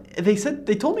not. They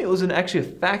told me it was actually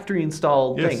a factory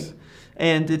installed thing.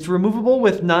 And it's removable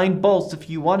with 9 bolts if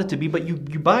you want it to be, but you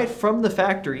buy it from the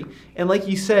factory. And like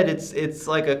you said, it's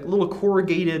like a little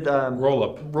corrugated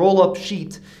roll-up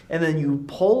sheet, and then you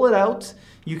pull it out.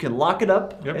 You can lock it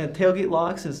up, and tailgate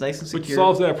locks, and it's nice and secure. Which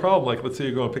solves that problem. Like, let's say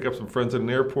you're going to pick up some friends at an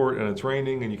airport, and it's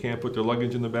raining, and you can't put their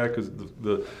luggage in the back because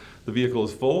the vehicle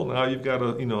is full. Now you've got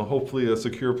hopefully a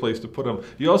secure place to put them.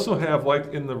 You also have,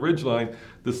 like in the Ridgeline,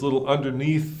 this little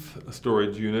underneath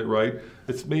storage unit, right?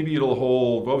 It's maybe it'll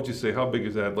hold, what would you say, how big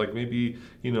is that? Like maybe,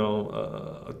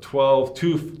 two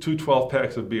 12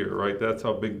 packs of beer, right? That's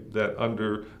how big that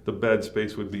under the bed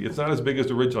space would be. It's not as big as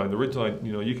the Ridgeline. The Ridgeline,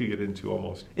 you could get into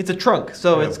almost. It's a trunk.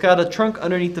 So it's got a trunk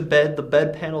underneath the bed. The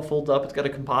bed panel folds up. It's got a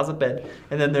composite bed.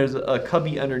 And then there's a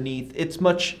cubby underneath. It's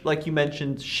much, like you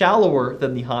mentioned, shallower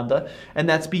than the Honda. And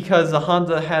that's because the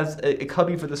Honda has a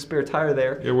cubby for the spare tire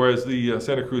there. Yeah, whereas the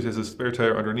Santa Cruz has a spare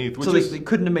tire underneath. Which so they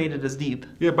couldn't have made it as deep.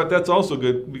 Yeah, but that's also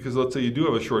good because let's say you do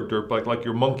have a short dirt bike like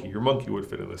your Monkey. Your Monkey would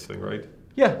fit in this thing, right?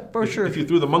 Yeah, for sure. If you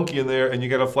threw the Monkey in there and you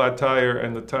got a flat tire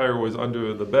and the tire was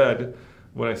under the bed,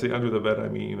 when I say under the bed, I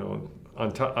mean,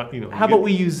 on top, How about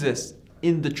we use this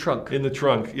in the trunk? In the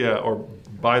trunk, yeah, or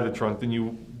by the trunk. Then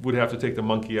you would have to take the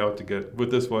Monkey out to get. With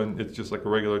this one, it's just like a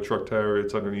regular truck tire.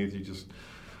 It's underneath. You just,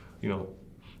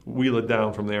 wheel it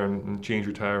down from there and change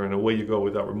your tire, and away you go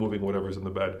without removing whatever's in the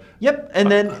bed. Yep, and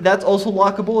then that's also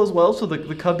lockable as well, so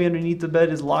the cubby underneath the bed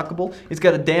is lockable. It's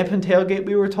got a dampened tailgate,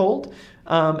 we were told.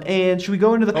 And should we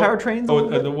go into the powertrains a little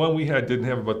bit? And the one we had didn't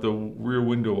have it, but the rear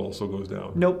window also goes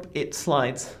down. Nope, it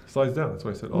slides. Slides down, that's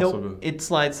what I said. Nope, it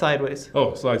slides sideways.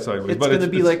 Oh, slides sideways. It's going to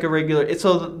be like a regular,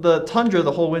 so the Tundra,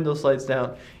 the whole window slides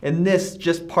down, and this,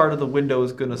 just part of the window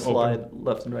is going to slide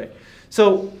left and right.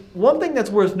 So one thing that's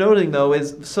worth noting, though,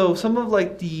 is some of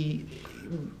like the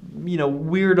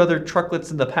weird other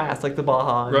trucklets in the past, like the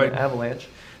Baja and the Avalanche,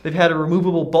 they've had a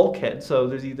removable bulkhead. So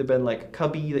there's either been like a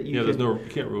cubby that you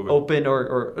can't remove it. Open,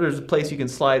 or there's a place you can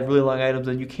slide really long items,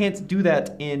 and you can't do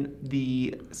that in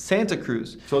the Santa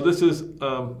Cruz. So this is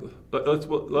I'll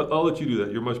let you do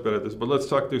that. You're much better at this. But let's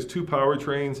talk. There's 2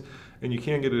 powertrains. And you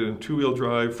can get it in 2-wheel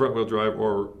drive, front-wheel drive,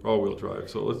 or all-wheel drive.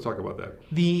 So let's talk about that.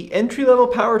 The entry-level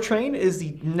powertrain is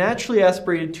the naturally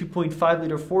aspirated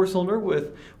 2.5-liter 4-cylinder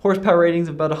with horsepower ratings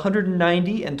of about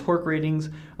 190 and torque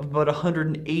ratings of about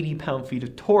 180 pound-feet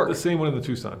of torque. The same one in the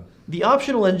Tucson. The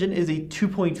optional engine is a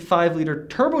 2.5-liter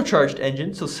turbocharged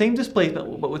engine, so same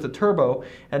displacement but with a turbo,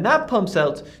 and that pumps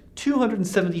out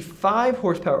 275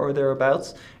 horsepower or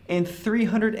thereabouts and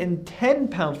 310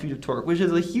 pound-feet of torque, which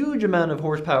is a huge amount of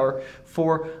horsepower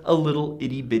for a little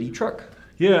itty-bitty truck.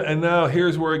 Yeah, and now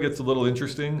here's where it gets a little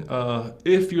interesting.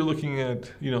 If you're looking at,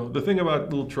 the thing about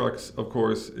little trucks, of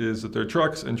course, is that they're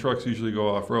trucks, and trucks usually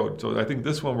go off-road. So I think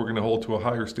this one we're going to hold to a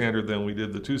higher standard than we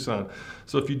did the Tucson.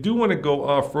 So if you do want to go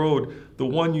off-road, the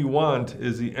one you want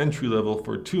is the entry level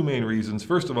for 2 main reasons.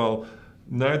 First of all,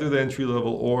 neither the entry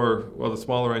level the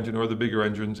smaller engine or the bigger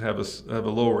engines have a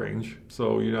low range,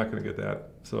 so you're not going to get that.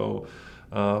 So,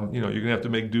 you're going to have to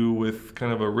make do with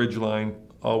kind of a Ridgeline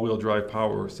all-wheel drive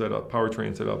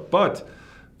powertrain setup. But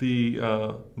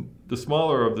the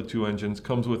smaller of the 2 engines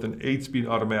comes with an 8-speed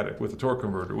automatic with a torque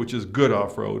converter, which is good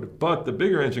off-road. But the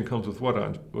bigger engine comes with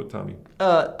what, Tommy?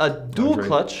 A dual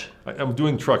clutch. I'm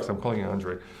doing trucks. I'm calling you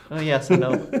Andre. Oh, yes, I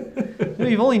know.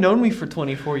 You've only known me for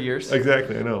 24 years.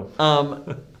 Exactly, I know.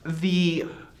 The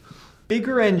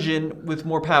bigger engine with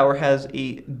more power has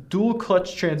a dual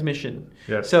clutch transmission.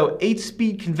 Yes. So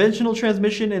 8-speed conventional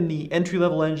transmission in the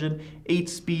entry-level engine,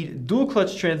 8-speed dual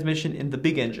clutch transmission in the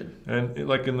big engine. And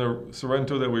like in the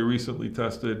Sorento that we recently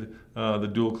tested, the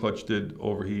dual clutch did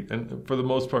overheat. And for the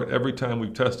most part, every time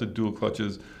we've tested dual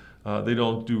clutches, they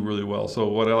don't do really well. So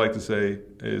what I like to say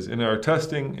is, in our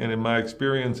testing and in my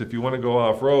experience, if you want to go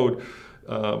off-road,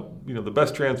 the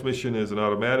best transmission is an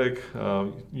automatic.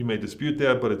 You may dispute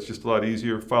that, but it's just a lot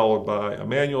easier, followed by a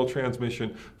manual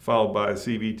transmission, followed by a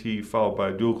CVT, followed by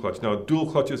a dual clutch. Now,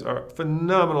 dual clutches are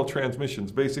phenomenal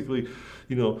transmissions. Basically,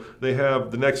 they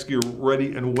have the next gear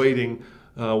ready and waiting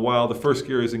while the first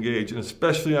gear is engaged. And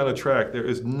especially on a track, there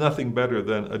is nothing better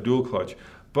than a dual clutch.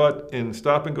 But in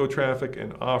stop-and-go traffic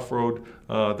and off-road,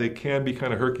 they can be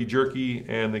kind of herky-jerky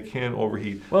and they can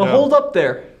overheat. Well, now, hold up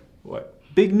there. What?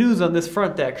 Big news on this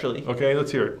front, actually. Okay,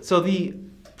 let's hear it. So the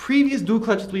previous dual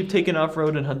clutches we've taken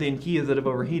off-road in Hyundai and Kias that have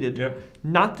overheated,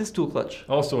 not this dual clutch.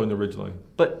 Also in the Ridgeline.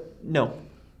 But no.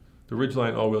 The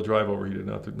Ridgeline all-wheel drive overheated,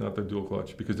 not the dual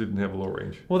clutch, because it didn't have a low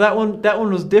range. Well, that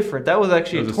one was different. That was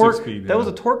actually a torque. Six-speed, that was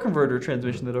a torque converter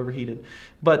transmission that overheated.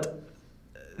 But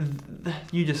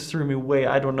you just threw me away.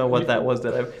 I don't know what that was.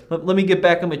 Let me get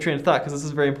back on my train of thought because this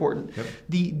is very important. Yep.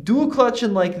 The dual clutch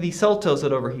in like the Seltos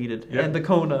that overheated, and the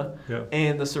Kona,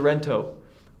 and the Sorento,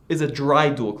 is a dry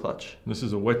dual clutch. This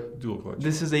is a wet dual clutch.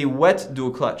 This is a wet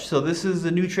dual clutch. So this is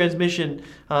a new transmission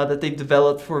that they've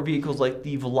developed for vehicles like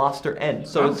the Veloster N.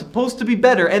 So it's supposed to be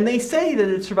better, and they say that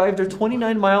it survived their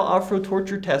 29-mile off-road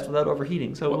torture test without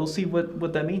overheating. So we'll see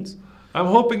what that means. I'm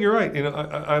hoping you're right. You know,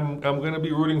 I'm going to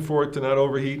be rooting for it to not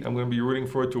overheat. I'm going to be rooting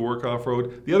for it to work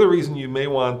off-road. The other reason you may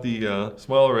want the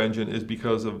smaller engine is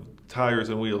because of tires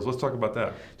and wheels. Let's talk about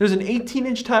that. There's an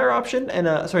 18-inch tire option and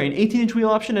an 18-inch wheel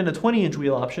option and a 20-inch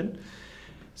wheel option.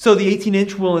 So the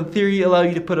 18-inch will, in theory, allow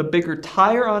you to put a bigger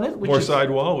tire on it, more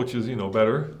sidewall, which is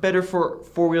better for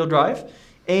four-wheel drive.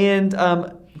 And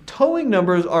towing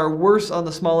numbers are worse on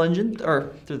the small engine,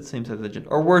 or they're the same size engine,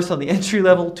 or worse on the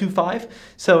entry-level 2.5.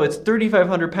 So it's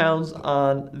 3,500 pounds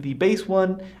on the base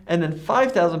one, and then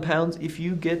 5,000 pounds if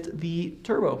you get the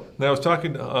turbo. Now, I was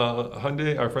talking to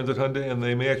Hyundai, our friends at Hyundai, and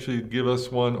they may actually give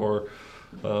us one or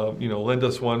lend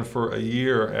us one for a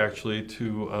year, actually,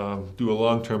 to do a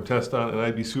long-term test on, and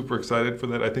I'd be super excited for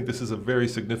that. I think this is a very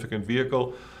significant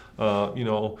vehicle.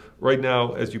 Right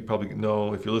now, as you probably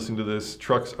know, if you're listening to this,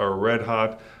 trucks are red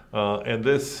hot, and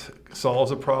this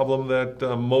solves a problem that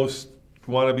most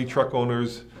wannabe truck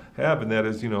owners have, and that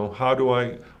is, how do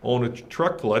I own a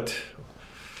trucklet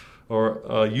or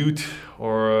a ute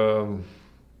or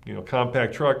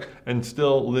compact truck and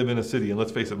still live in a city? And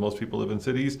let's face it, most people live in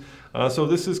cities. So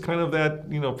this is kind of that,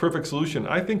 perfect solution.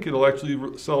 I think it'll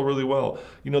actually sell really well.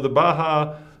 The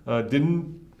Baja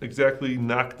didn't exactly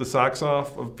knocked the socks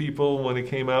off of people when it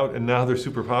came out, and now they're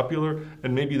super popular.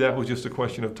 And maybe that was just a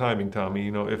question of timing, Tommy.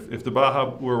 If the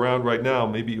Baja were around right now,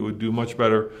 maybe it would do much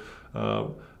better.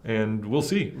 And we'll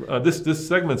see. This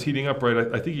segment's heating up,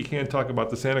 right? I think you can't talk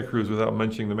about the Santa Cruz without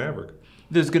mentioning the Maverick.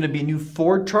 There's going to be a new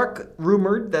Ford truck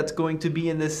rumored that's going to be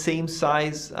in this same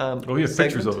size we have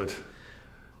pictures of it.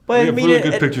 But I mean,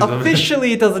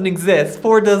 officially it doesn't exist.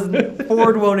 Ford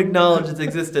won't acknowledge its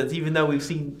existence, even though we've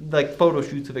seen like photo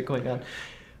shoots of it going on.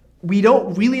 We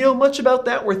don't really know much about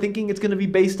that. We're thinking it's going to be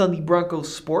based on the Bronco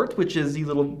Sport, which is the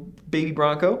little baby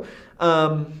Bronco.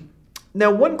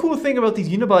 Now, one cool thing about these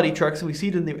unibody trucks, and we see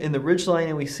it in the Ridgeline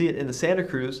and we see it in the Santa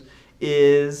Cruz,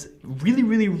 is really,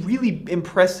 really, really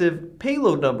impressive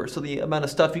payload numbers. So the amount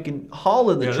of stuff you can haul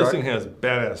in the truck. Yeah, this thing has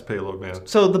badass payload, man.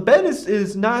 So the bed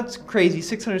is not crazy,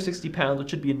 660 pounds,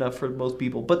 which should be enough for most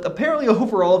people. But apparently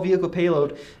overall vehicle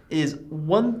payload is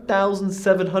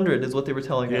 1,700 is what they were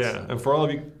telling us. Yeah, and for all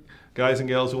of you guys and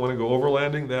gals who want to go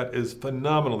overlanding, that is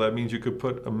phenomenal. That means you could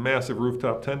put a massive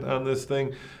rooftop tent on this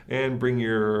thing and bring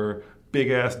your big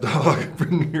ass dog,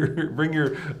 bring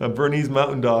your Bernese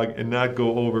Mountain Dog and not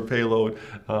go over payload,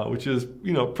 which is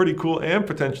pretty cool, and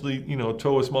potentially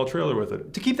tow a small trailer with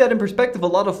it. To keep that in perspective, a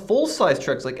lot of full size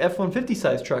trucks like F-150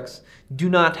 size trucks do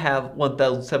not have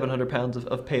 1,700 pounds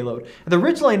of payload. And the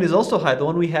Ridgeline is also high. The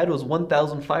one we had was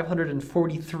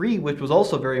 1,543, which was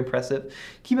also very impressive.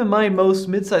 Keep in mind, most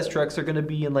mid-size trucks are going to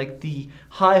be in like the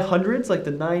high hundreds, like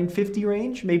the 950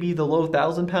 range, maybe the low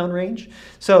 1,000-pound range.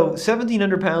 So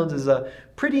 1,700 pounds is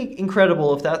pretty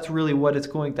incredible if that's really what it's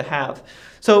going to have.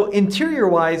 So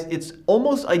interior-wise, it's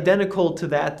almost identical to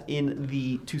that in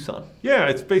the Tucson. Yeah,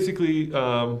 it's basically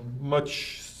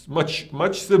much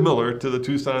similar to the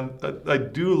Tucson. I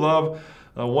do love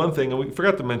one thing, and we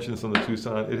forgot to mention this on the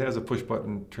Tucson. It has a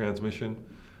push-button transmission,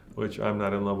 which I'm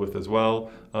not in love with as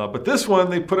well. But this one,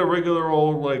 they put a regular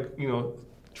old,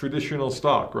 traditional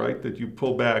stock, right, that you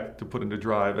pull back to put into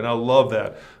drive, and I love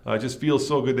that. It just feels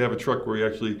so good to have a truck where you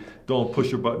actually don't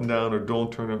push a button down or don't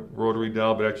turn a rotary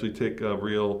dial, but actually take a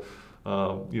real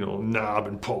knob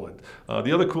and pull it.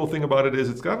 The other cool thing about it is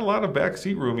it's got a lot of back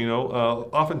seat room.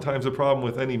 Oftentimes the problem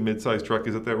with any mid-size truck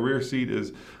is that rear seat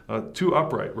is too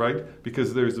upright, right,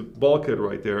 because there's a bulkhead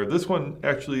right there. This one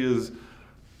actually is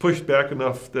pushed back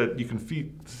enough that you can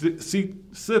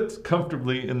sit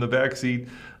comfortably in the back seat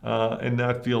and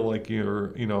not feel like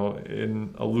you're,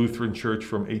 in a Lutheran church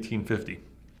from 1850.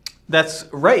 That's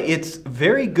right. It's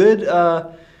very good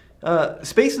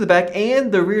space in the back,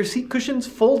 and the rear seat cushions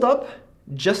fold up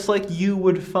just like you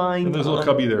would find. And there's a little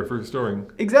cubby there for storing.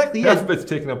 Exactly. Half Yeah. of it's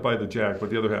taken up by the jack, but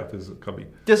the other half is a cubby.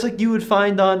 Just like you would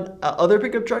find on other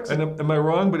pickup trucks. And am I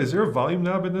wrong? But is there a volume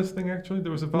knob in this thing? Actually,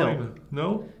 there was a volume.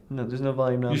 No. No, there's no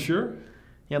volume knob. You sure?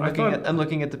 Yeah, I'm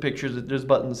looking at the pictures. There's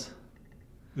buttons.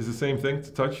 Is the same thing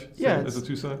to touch? Yeah, as a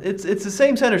Tucson. It's the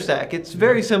same center stack. It's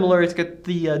very similar. It's got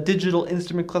the digital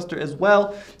instrument cluster as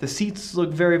well. The seats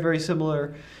look very, very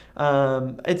similar.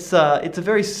 It's a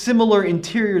very similar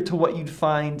interior to what you'd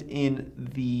find in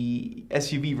the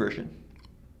SUV version.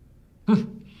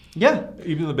 Yeah.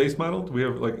 Even the base model? Do we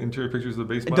have like interior pictures of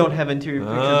the base I model? don't have interior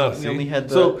pictures. We only had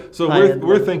the so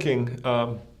we're thinking.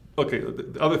 Okay,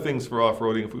 the other things for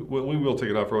off-roading, if we will take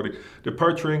it off-roading.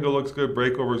 Departure angle looks good,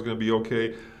 breakover is going to be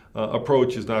okay.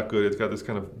 Approach is not good. It's got this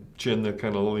kind of chin that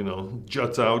kind of,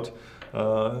 juts out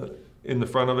in the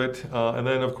front of it. And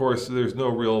then, of course, there's no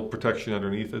real protection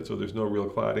underneath it, so there's no real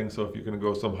cladding. So if you're going to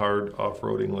go some hard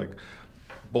off-roading, like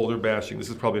boulder bashing, this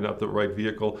is probably not the right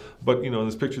vehicle. But, in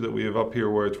this picture that we have up here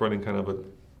where it's running kind of a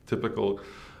typical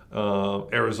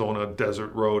Arizona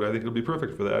desert road, I think it'll be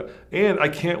perfect for that. And I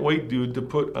can't wait, dude, to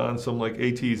put on some like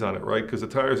ATs on it, right? Because the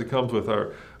tires it comes with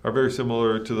are very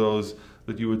similar to those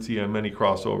that you would see on many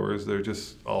crossovers. They're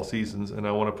just all seasons, and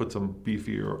I want to put some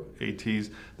beefier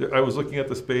ATs. I was looking at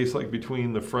the space like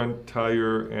between the front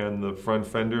tire and the front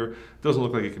fender. It doesn't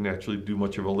look like it can actually do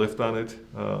much of a lift on it.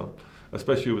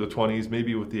 Especially with the 20s,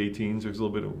 maybe with the 18s, there's a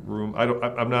little bit of room.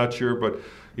 I'm not sure, but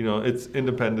it's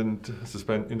independent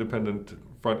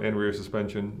front and rear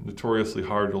suspension, notoriously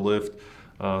hard to lift.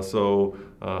 So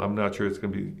I'm not sure it's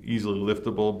going to be easily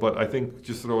liftable. But I think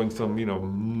just throwing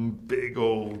some big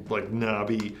old like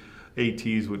knobby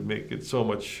ATs would make it so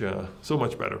much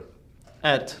better.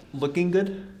 At looking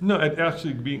good? No, at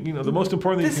actually being, the most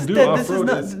important thing you can do off-road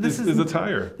is a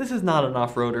tire. This is not an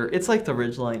off-roader. It's like the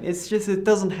Ridgeline. It's just, it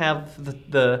doesn't have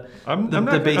the basic I'm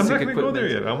not going to go there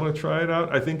equipment. yet. I'm going to try it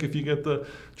out. I think if you get the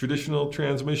traditional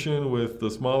transmission with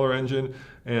the smaller engine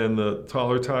and the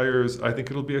taller tires, I think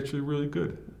it'll be actually really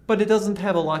good. But it doesn't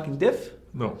have a locking diff?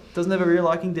 No. It doesn't have a rear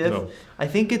locking diff? No. I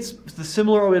think it's the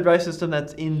similar all-wheel drive system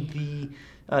that's in the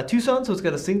Tucson, so it's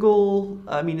got a single,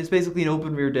 it's basically an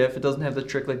open rear diff. It doesn't have the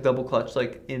trick like double clutch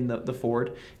like in the Ford.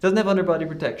 It doesn't have underbody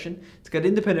protection. It's got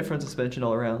independent front suspension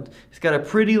all around. It's got a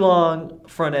pretty long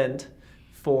front end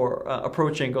for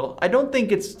approach angle. I don't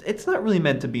think it's not really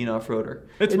meant to be an off-roader.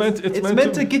 It's meant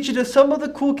to get you to some of the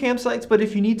cool campsites, but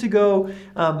if you need to go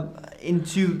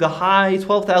into the high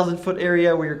 12,000 foot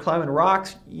area where you're climbing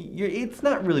rocks, it's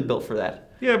not really built for that.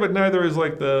 Yeah, but neither is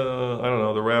like the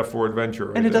RAV4 Adventure.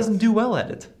 Right? And it doesn't do well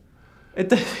at it.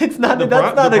 It's not.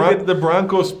 The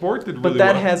Bronco Sport did really well. But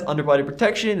that has underbody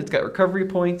protection. It's got recovery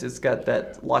points. It's got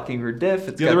that locking rear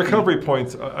diff. The recovery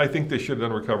points. I think they should have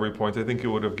done recovery points. I think it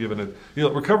would have given it.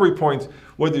 Recovery poinls,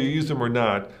 whether you use them or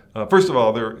not. First of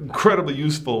all, they're incredibly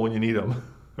useful when you need them.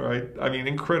 Right? I mean,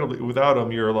 incredibly. Without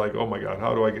them, you're like, oh my God,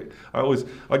 how do I get?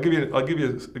 I'll give you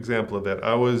an example of that.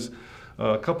 I was.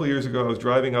 A couple of years ago, I was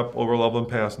driving up over Loveland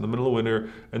Pass in the middle of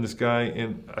winter, and this guy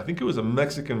I think it was a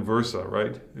Mexican Versa,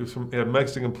 right? It had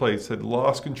Mexican plates, had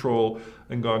lost control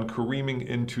and gone careening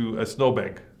into a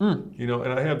snowbank. And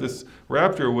I have this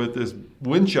Raptor with this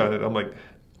winch on it. I'm like,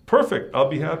 perfect. I'll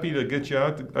be happy to get you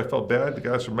out. I felt bad. The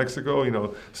guy's from Mexico.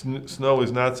 Snow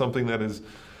is not something that is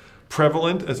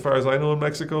prevalent as far as I know in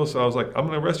Mexico, so I was like, I'm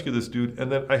going to rescue this dude, and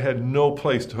then I had no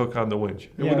place to hook on the winch.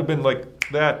 It would have been like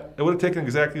that. It would have taken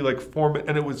exactly like 4 minutes,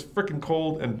 and it was freaking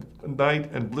cold and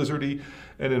night and blizzardy,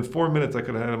 and in 4 minutes I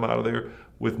could have had him out of there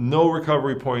with no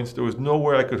recovery points. There was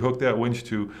nowhere I could hook that winch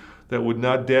to that would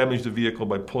not damage the vehicle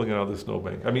by pulling it out of the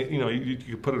snowbank. I mean, you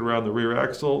could put it around the rear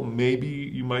axle. Maybe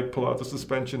you might pull out the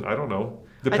suspension. I don't know.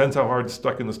 Depends how hard it's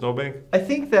stuck in the snowbank. I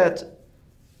think that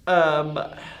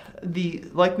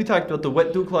like we talked about, the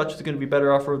wet dual clutch is going to be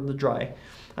better off-road than the dry.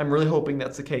 I'm really hoping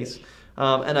that's the case.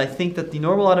 And I think that the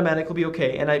normal automatic will be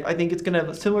okay. And I think it's going to have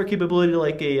a similar capability to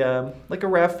like a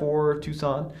RAV4 or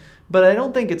Tucson. But I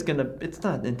don't think it's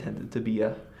not intended to be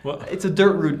it's a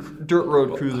dirt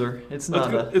road cruiser. It's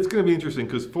not It's going to be interesting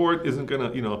because Ford isn't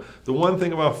going to, the one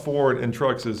thing about Ford and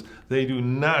trucks is they do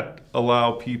not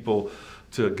allow people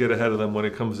to get ahead of them when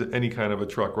it comes to any kind of a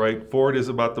truck, right? Ford is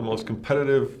about the most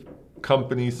competitive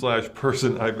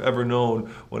company/person I've ever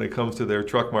known when it comes to their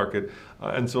truck market,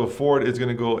 and so Ford is going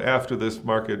to go after this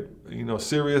market,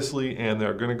 seriously, and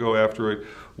they're going to go after it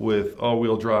with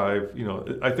all-wheel drive.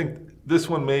 I think this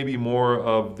one may be more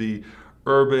of the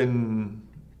urban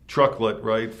trucklet,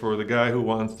 right, for the guy who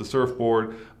wants the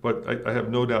surfboard. But I have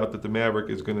no doubt that the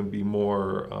Maverick is going to be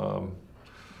more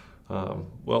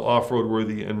off-road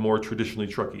worthy and more traditionally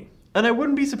trucky. And I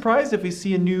wouldn't be surprised if we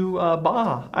see a new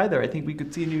Baja either. I think we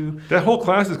could see a new... That whole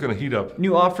class is going to heat up.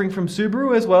 New offering from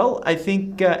Subaru as well. I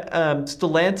think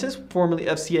Stellantis, formerly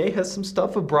FCA, has some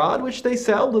stuff abroad which they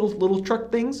sell, little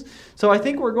truck things. So I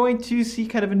think we're going to see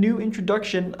kind of a new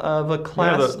introduction of a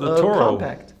class the of Toro.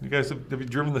 compact. You guys have you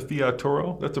driven the Fiat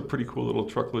Toro? That's a pretty cool little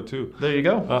trucklet too. There you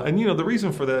go. And you know, the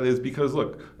reason for that is because,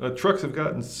 look, trucks have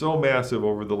gotten so massive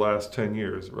over the last 10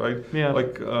 years, right? Yeah.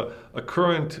 Like a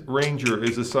current Ranger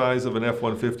is the size of an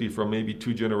F-150 from maybe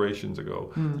 2 generations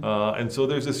ago. And so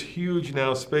there's this huge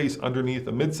now space underneath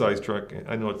a mid-size truck.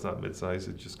 I know it's not mid-size,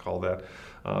 it's just called that.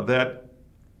 That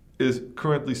is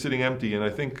currently sitting empty. And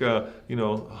I think, you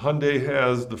know, Hyundai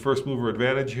has the first mover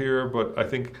advantage here, but I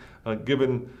think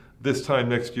given this time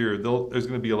next year, there's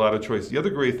going to be a lot of choice. The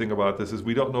other great thing about this is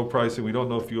we don't know pricing, we don't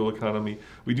know fuel economy.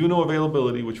 We do know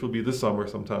availability, which will be this summer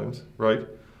sometimes, right?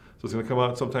 So it's going to come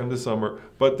out sometime this summer,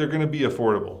 but they're going to be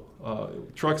affordable.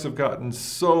 Trucks have gotten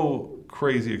so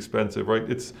crazy expensive, right?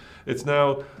 It's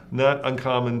now not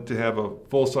uncommon to have a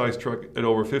full-size truck at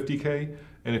over $50K,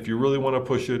 and if you really want to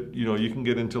push it, you know, you can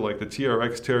get into like the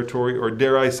TRX territory, or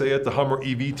dare I say it, the Hummer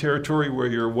EV territory, where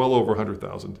you're well over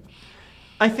 100,000.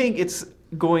 I think it's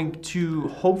going to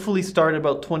hopefully start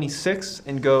about 26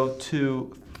 and go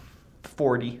to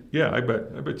 40. Yeah, I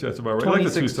bet that's about right. 26 I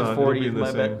like the Tucson. to 40 is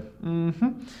my bet.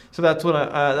 So that's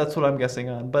what I'm guessing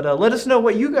on. But let us know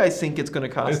what you guys think it's going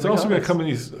to cost. And it's also going to come in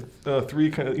these three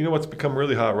kind of. You know what's become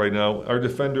really hot right now? Our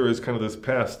Defender is kind of this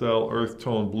pastel earth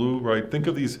tone blue, right? Think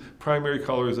of these primary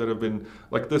colors that have been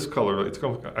like this color.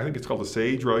 I think it's called a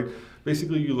sage, right?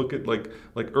 Basically, you look at like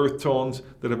earth tones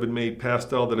that have been made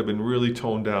pastel, that have been really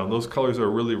toned down. Those colors are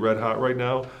really red hot right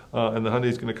now, and the Hyundai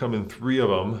is going to come in 3 of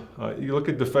them. You look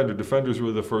at Defender. Defender is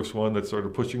really the first one that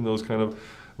started pushing those kind of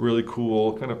really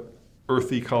cool, kind of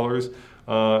earthy colors,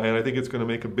 and I think it's going to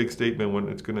make a big statement when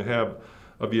it's going to have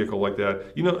a vehicle like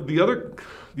that. You know, the other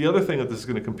thing that this is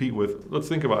going to compete with. Let's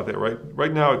think about that, right?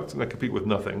 Right now, it's going to compete with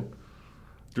nothing.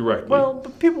 Directly. Well,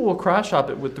 but people will cross shop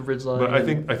it with the Ridgeline. But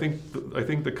I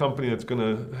think the company that's going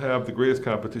to have the greatest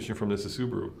competition from this is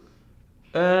Subaru.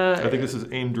 I think this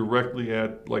is aimed directly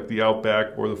at like the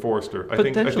Outback or the Forester. I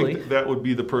think that would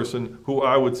be the person who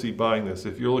I would see buying this.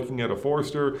 If you're looking at a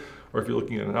Forester, or if you're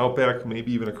looking at an Outback,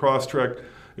 maybe even a Crosstrek,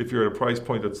 if you're at a price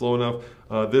point that's low enough,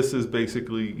 this is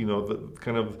basically, you know, the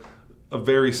kind of a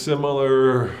very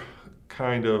similar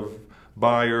kind of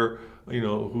buyer. You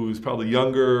know, who's probably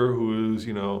younger, who's,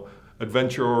 you know,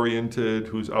 adventure oriented,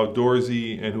 who's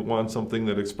outdoorsy, and who wants something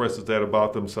that expresses that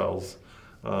about themselves,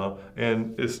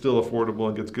 and is still affordable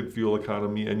and gets good fuel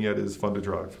economy, and yet is fun to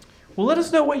drive. Well, let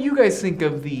us know what you guys think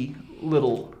of the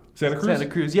little Santa Cruz. Santa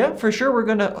Cruz, yeah, for sure. We're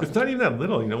gonna. It's not even that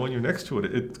little, you know. When you're next to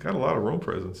it, it's got a lot of room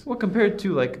presence. Well, compared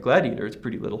to like a Gladiator, it's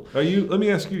pretty little. Are you? Let me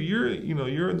ask you.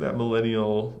 You're in that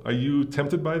millennial. Are you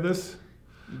tempted by this?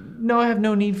 No, I have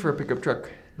no need for a pickup truck.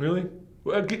 Really?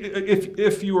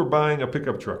 If you were buying a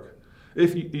pickup truck,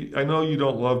 I know you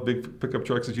don't love big pickup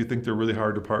trucks, as you think they're really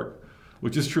hard to park,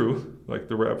 which is true. Like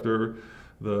the Raptor,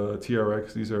 the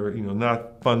TRX, these are, you know,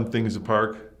 not fun things to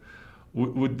park.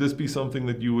 Would this be something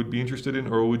that you would be interested in,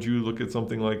 or would you look at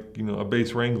something like, you know, a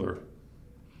base Wrangler?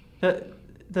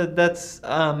 That's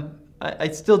I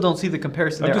still don't see the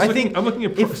comparison there. I'm looking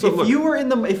at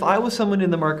if I was someone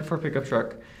in the market for a pickup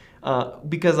truck.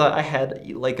 Because I had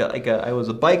I was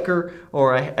a biker,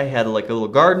 or I had like a little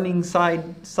gardening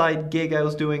side gig I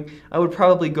was doing, I would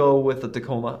probably go with a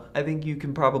Tacoma. I think you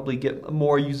can probably get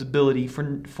more usability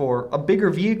for a bigger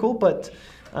vehicle, but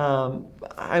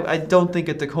I don't think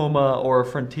a Tacoma or a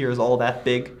Frontier is all that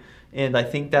big. And I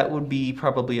think that would be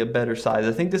probably a better size.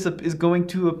 I think this is going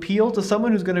to appeal to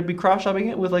someone who's going to be cross-shopping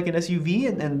it with like an SUV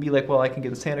and be like, well, I can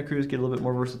get a Santa Cruz, get a little bit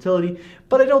more versatility.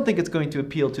 But I don't think it's going to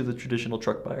appeal to the traditional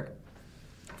truck buyer.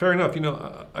 Fair enough. You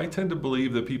know, I tend to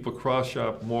believe that people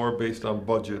cross-shop more based on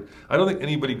budget. I don't think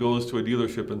anybody goes to a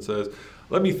dealership and says,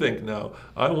 let me think now.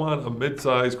 I want a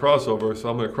mid-size crossover, so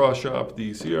I'm going to cross-shop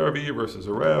the CR-V versus a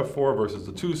RAV4 versus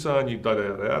the Tucson,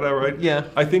 right? Yeah.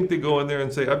 I think they go in there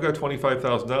and say, I've got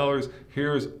 $25,000.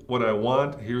 Here's what I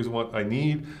want. Here's what I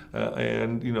need.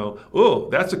 And, you know, oh,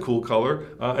 that's a cool color.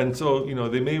 And so, you know,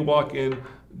 they may walk in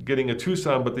getting a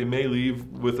Tucson, but they may leave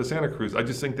with a Santa Cruz. I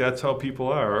just think that's how people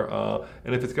are.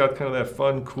 And if it's got kind of that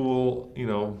fun, cool, you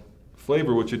know,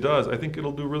 flavor, which it does, I think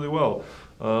it'll do really well.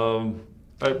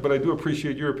 But I do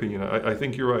appreciate your opinion. I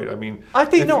think you're right. I mean,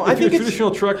 if you're a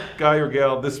traditional truck guy or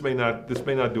gal, this may not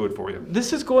do it for you.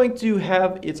 This is going to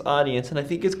have its audience, and I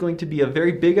think it's going to be a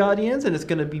very big audience, and it's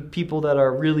going to be people that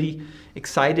are really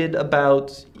excited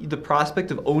about the prospect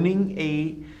of owning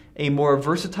a more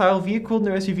versatile vehicle in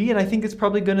their SUV, and I think it's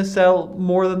probably going to sell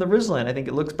more than the Ridgeline. I think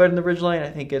it looks better than the Ridgeline.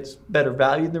 I think it's better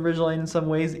valued than the Ridgeline in some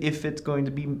ways if it's going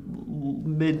to be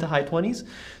mid to high 20s.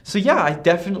 So yeah, I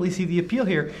definitely see the appeal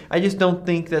here. I just don't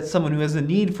think that someone who has a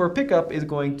need for a pickup is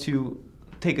going to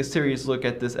take a serious look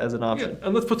at this as an option. Yeah,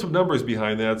 and let's put some numbers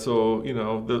behind that. So, you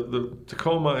know, the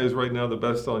Tacoma is right now the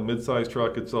best-selling midsize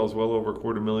truck. It sells well over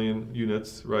 250,000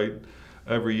 units, right,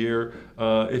 every year.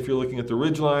 If you're looking at the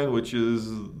Ridgeline, which is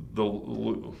the,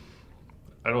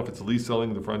 I don't know if it's the least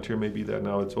selling, the Frontier may be that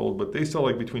now, it's old, but they sell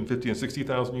like between 50 and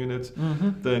 60,000 units.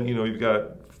 Then, you know, you've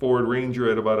got Ford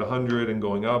Ranger at about 100 and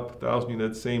going up, 1,000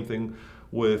 units. Same thing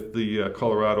with the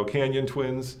Colorado Canyon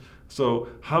Twins. So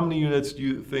how many units do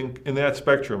you think in that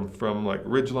spectrum from like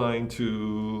Ridgeline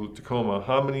to Tacoma,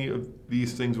 how many of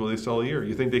these things will they sell a year?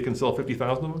 You think they can sell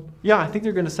 50,000 of them? Yeah, I think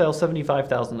they're going to sell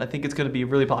 75,000. I think it's going to be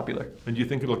really popular. And do you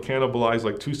think it'll cannibalize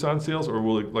like Tucson sales, or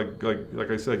will it like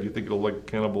I said, you think it'll like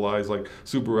cannibalize like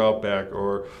Subaru Outback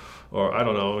or I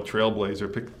don't know,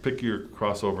 Trailblazer? Pick your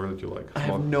crossover that you like. I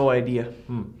have no idea.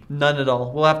 None at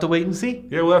all. We'll have to wait and see.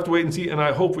 Yeah, we'll have to wait and see. And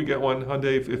I hope we get one,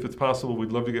 Hyundai, if it's possible.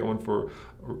 We'd love to get one for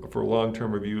a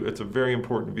long-term review. It's a very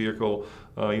important vehicle.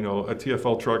 You know, a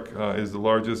TFL truck is the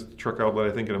largest truck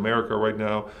outlet, I think, in America right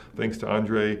now, thanks to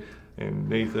Andre and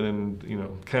Nathan and, you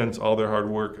know, Kent, all their hard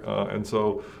work. And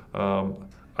so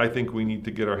I think we need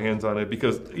to get our hands on it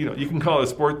because, you know, you can call it a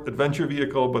sport adventure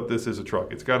vehicle, but this is a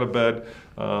truck. It's got a bed,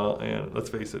 and let's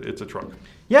face it, it's a truck.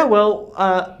 Yeah,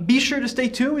 well, be sure to stay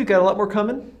tuned. We've got a lot more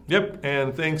coming. Yep,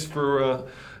 and thanks for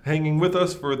hanging with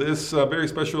us for this very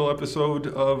special episode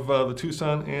of the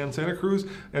Tucson and Santa Cruz.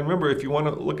 And remember, if you want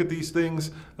to look at these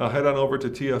things, head on over to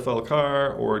TFL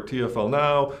Car or TFL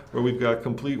Now, where we've got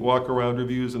complete walk-around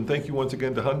reviews. And thank you once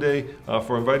again to Hyundai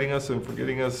for inviting us and for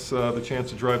getting us the chance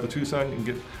to drive the Tucson and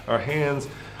get our hands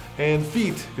and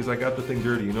feet, because I got the thing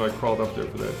dirty. You know, I crawled up there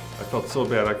for that. I felt so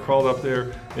bad. I crawled up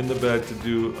there in the bed to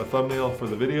do a thumbnail for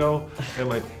the video, and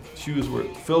my shoes were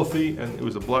filthy, and it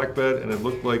was a black bed, and it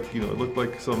looked like, you know, it looked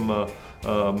like some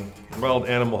wild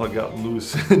animal had gotten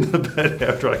loose in the bed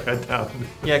after I got down.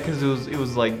 Yeah, because it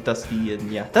was like dusty, and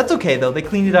yeah, that's okay though. They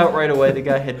cleaned it out right away. The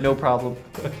guy had no problem.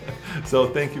 So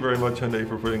thank you very much, Hyundai,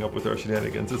 for putting up with our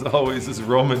shenanigans. As always, this is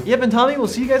Roman. Yep, and Tommy. We'll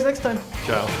see you guys next time.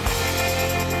 Ciao.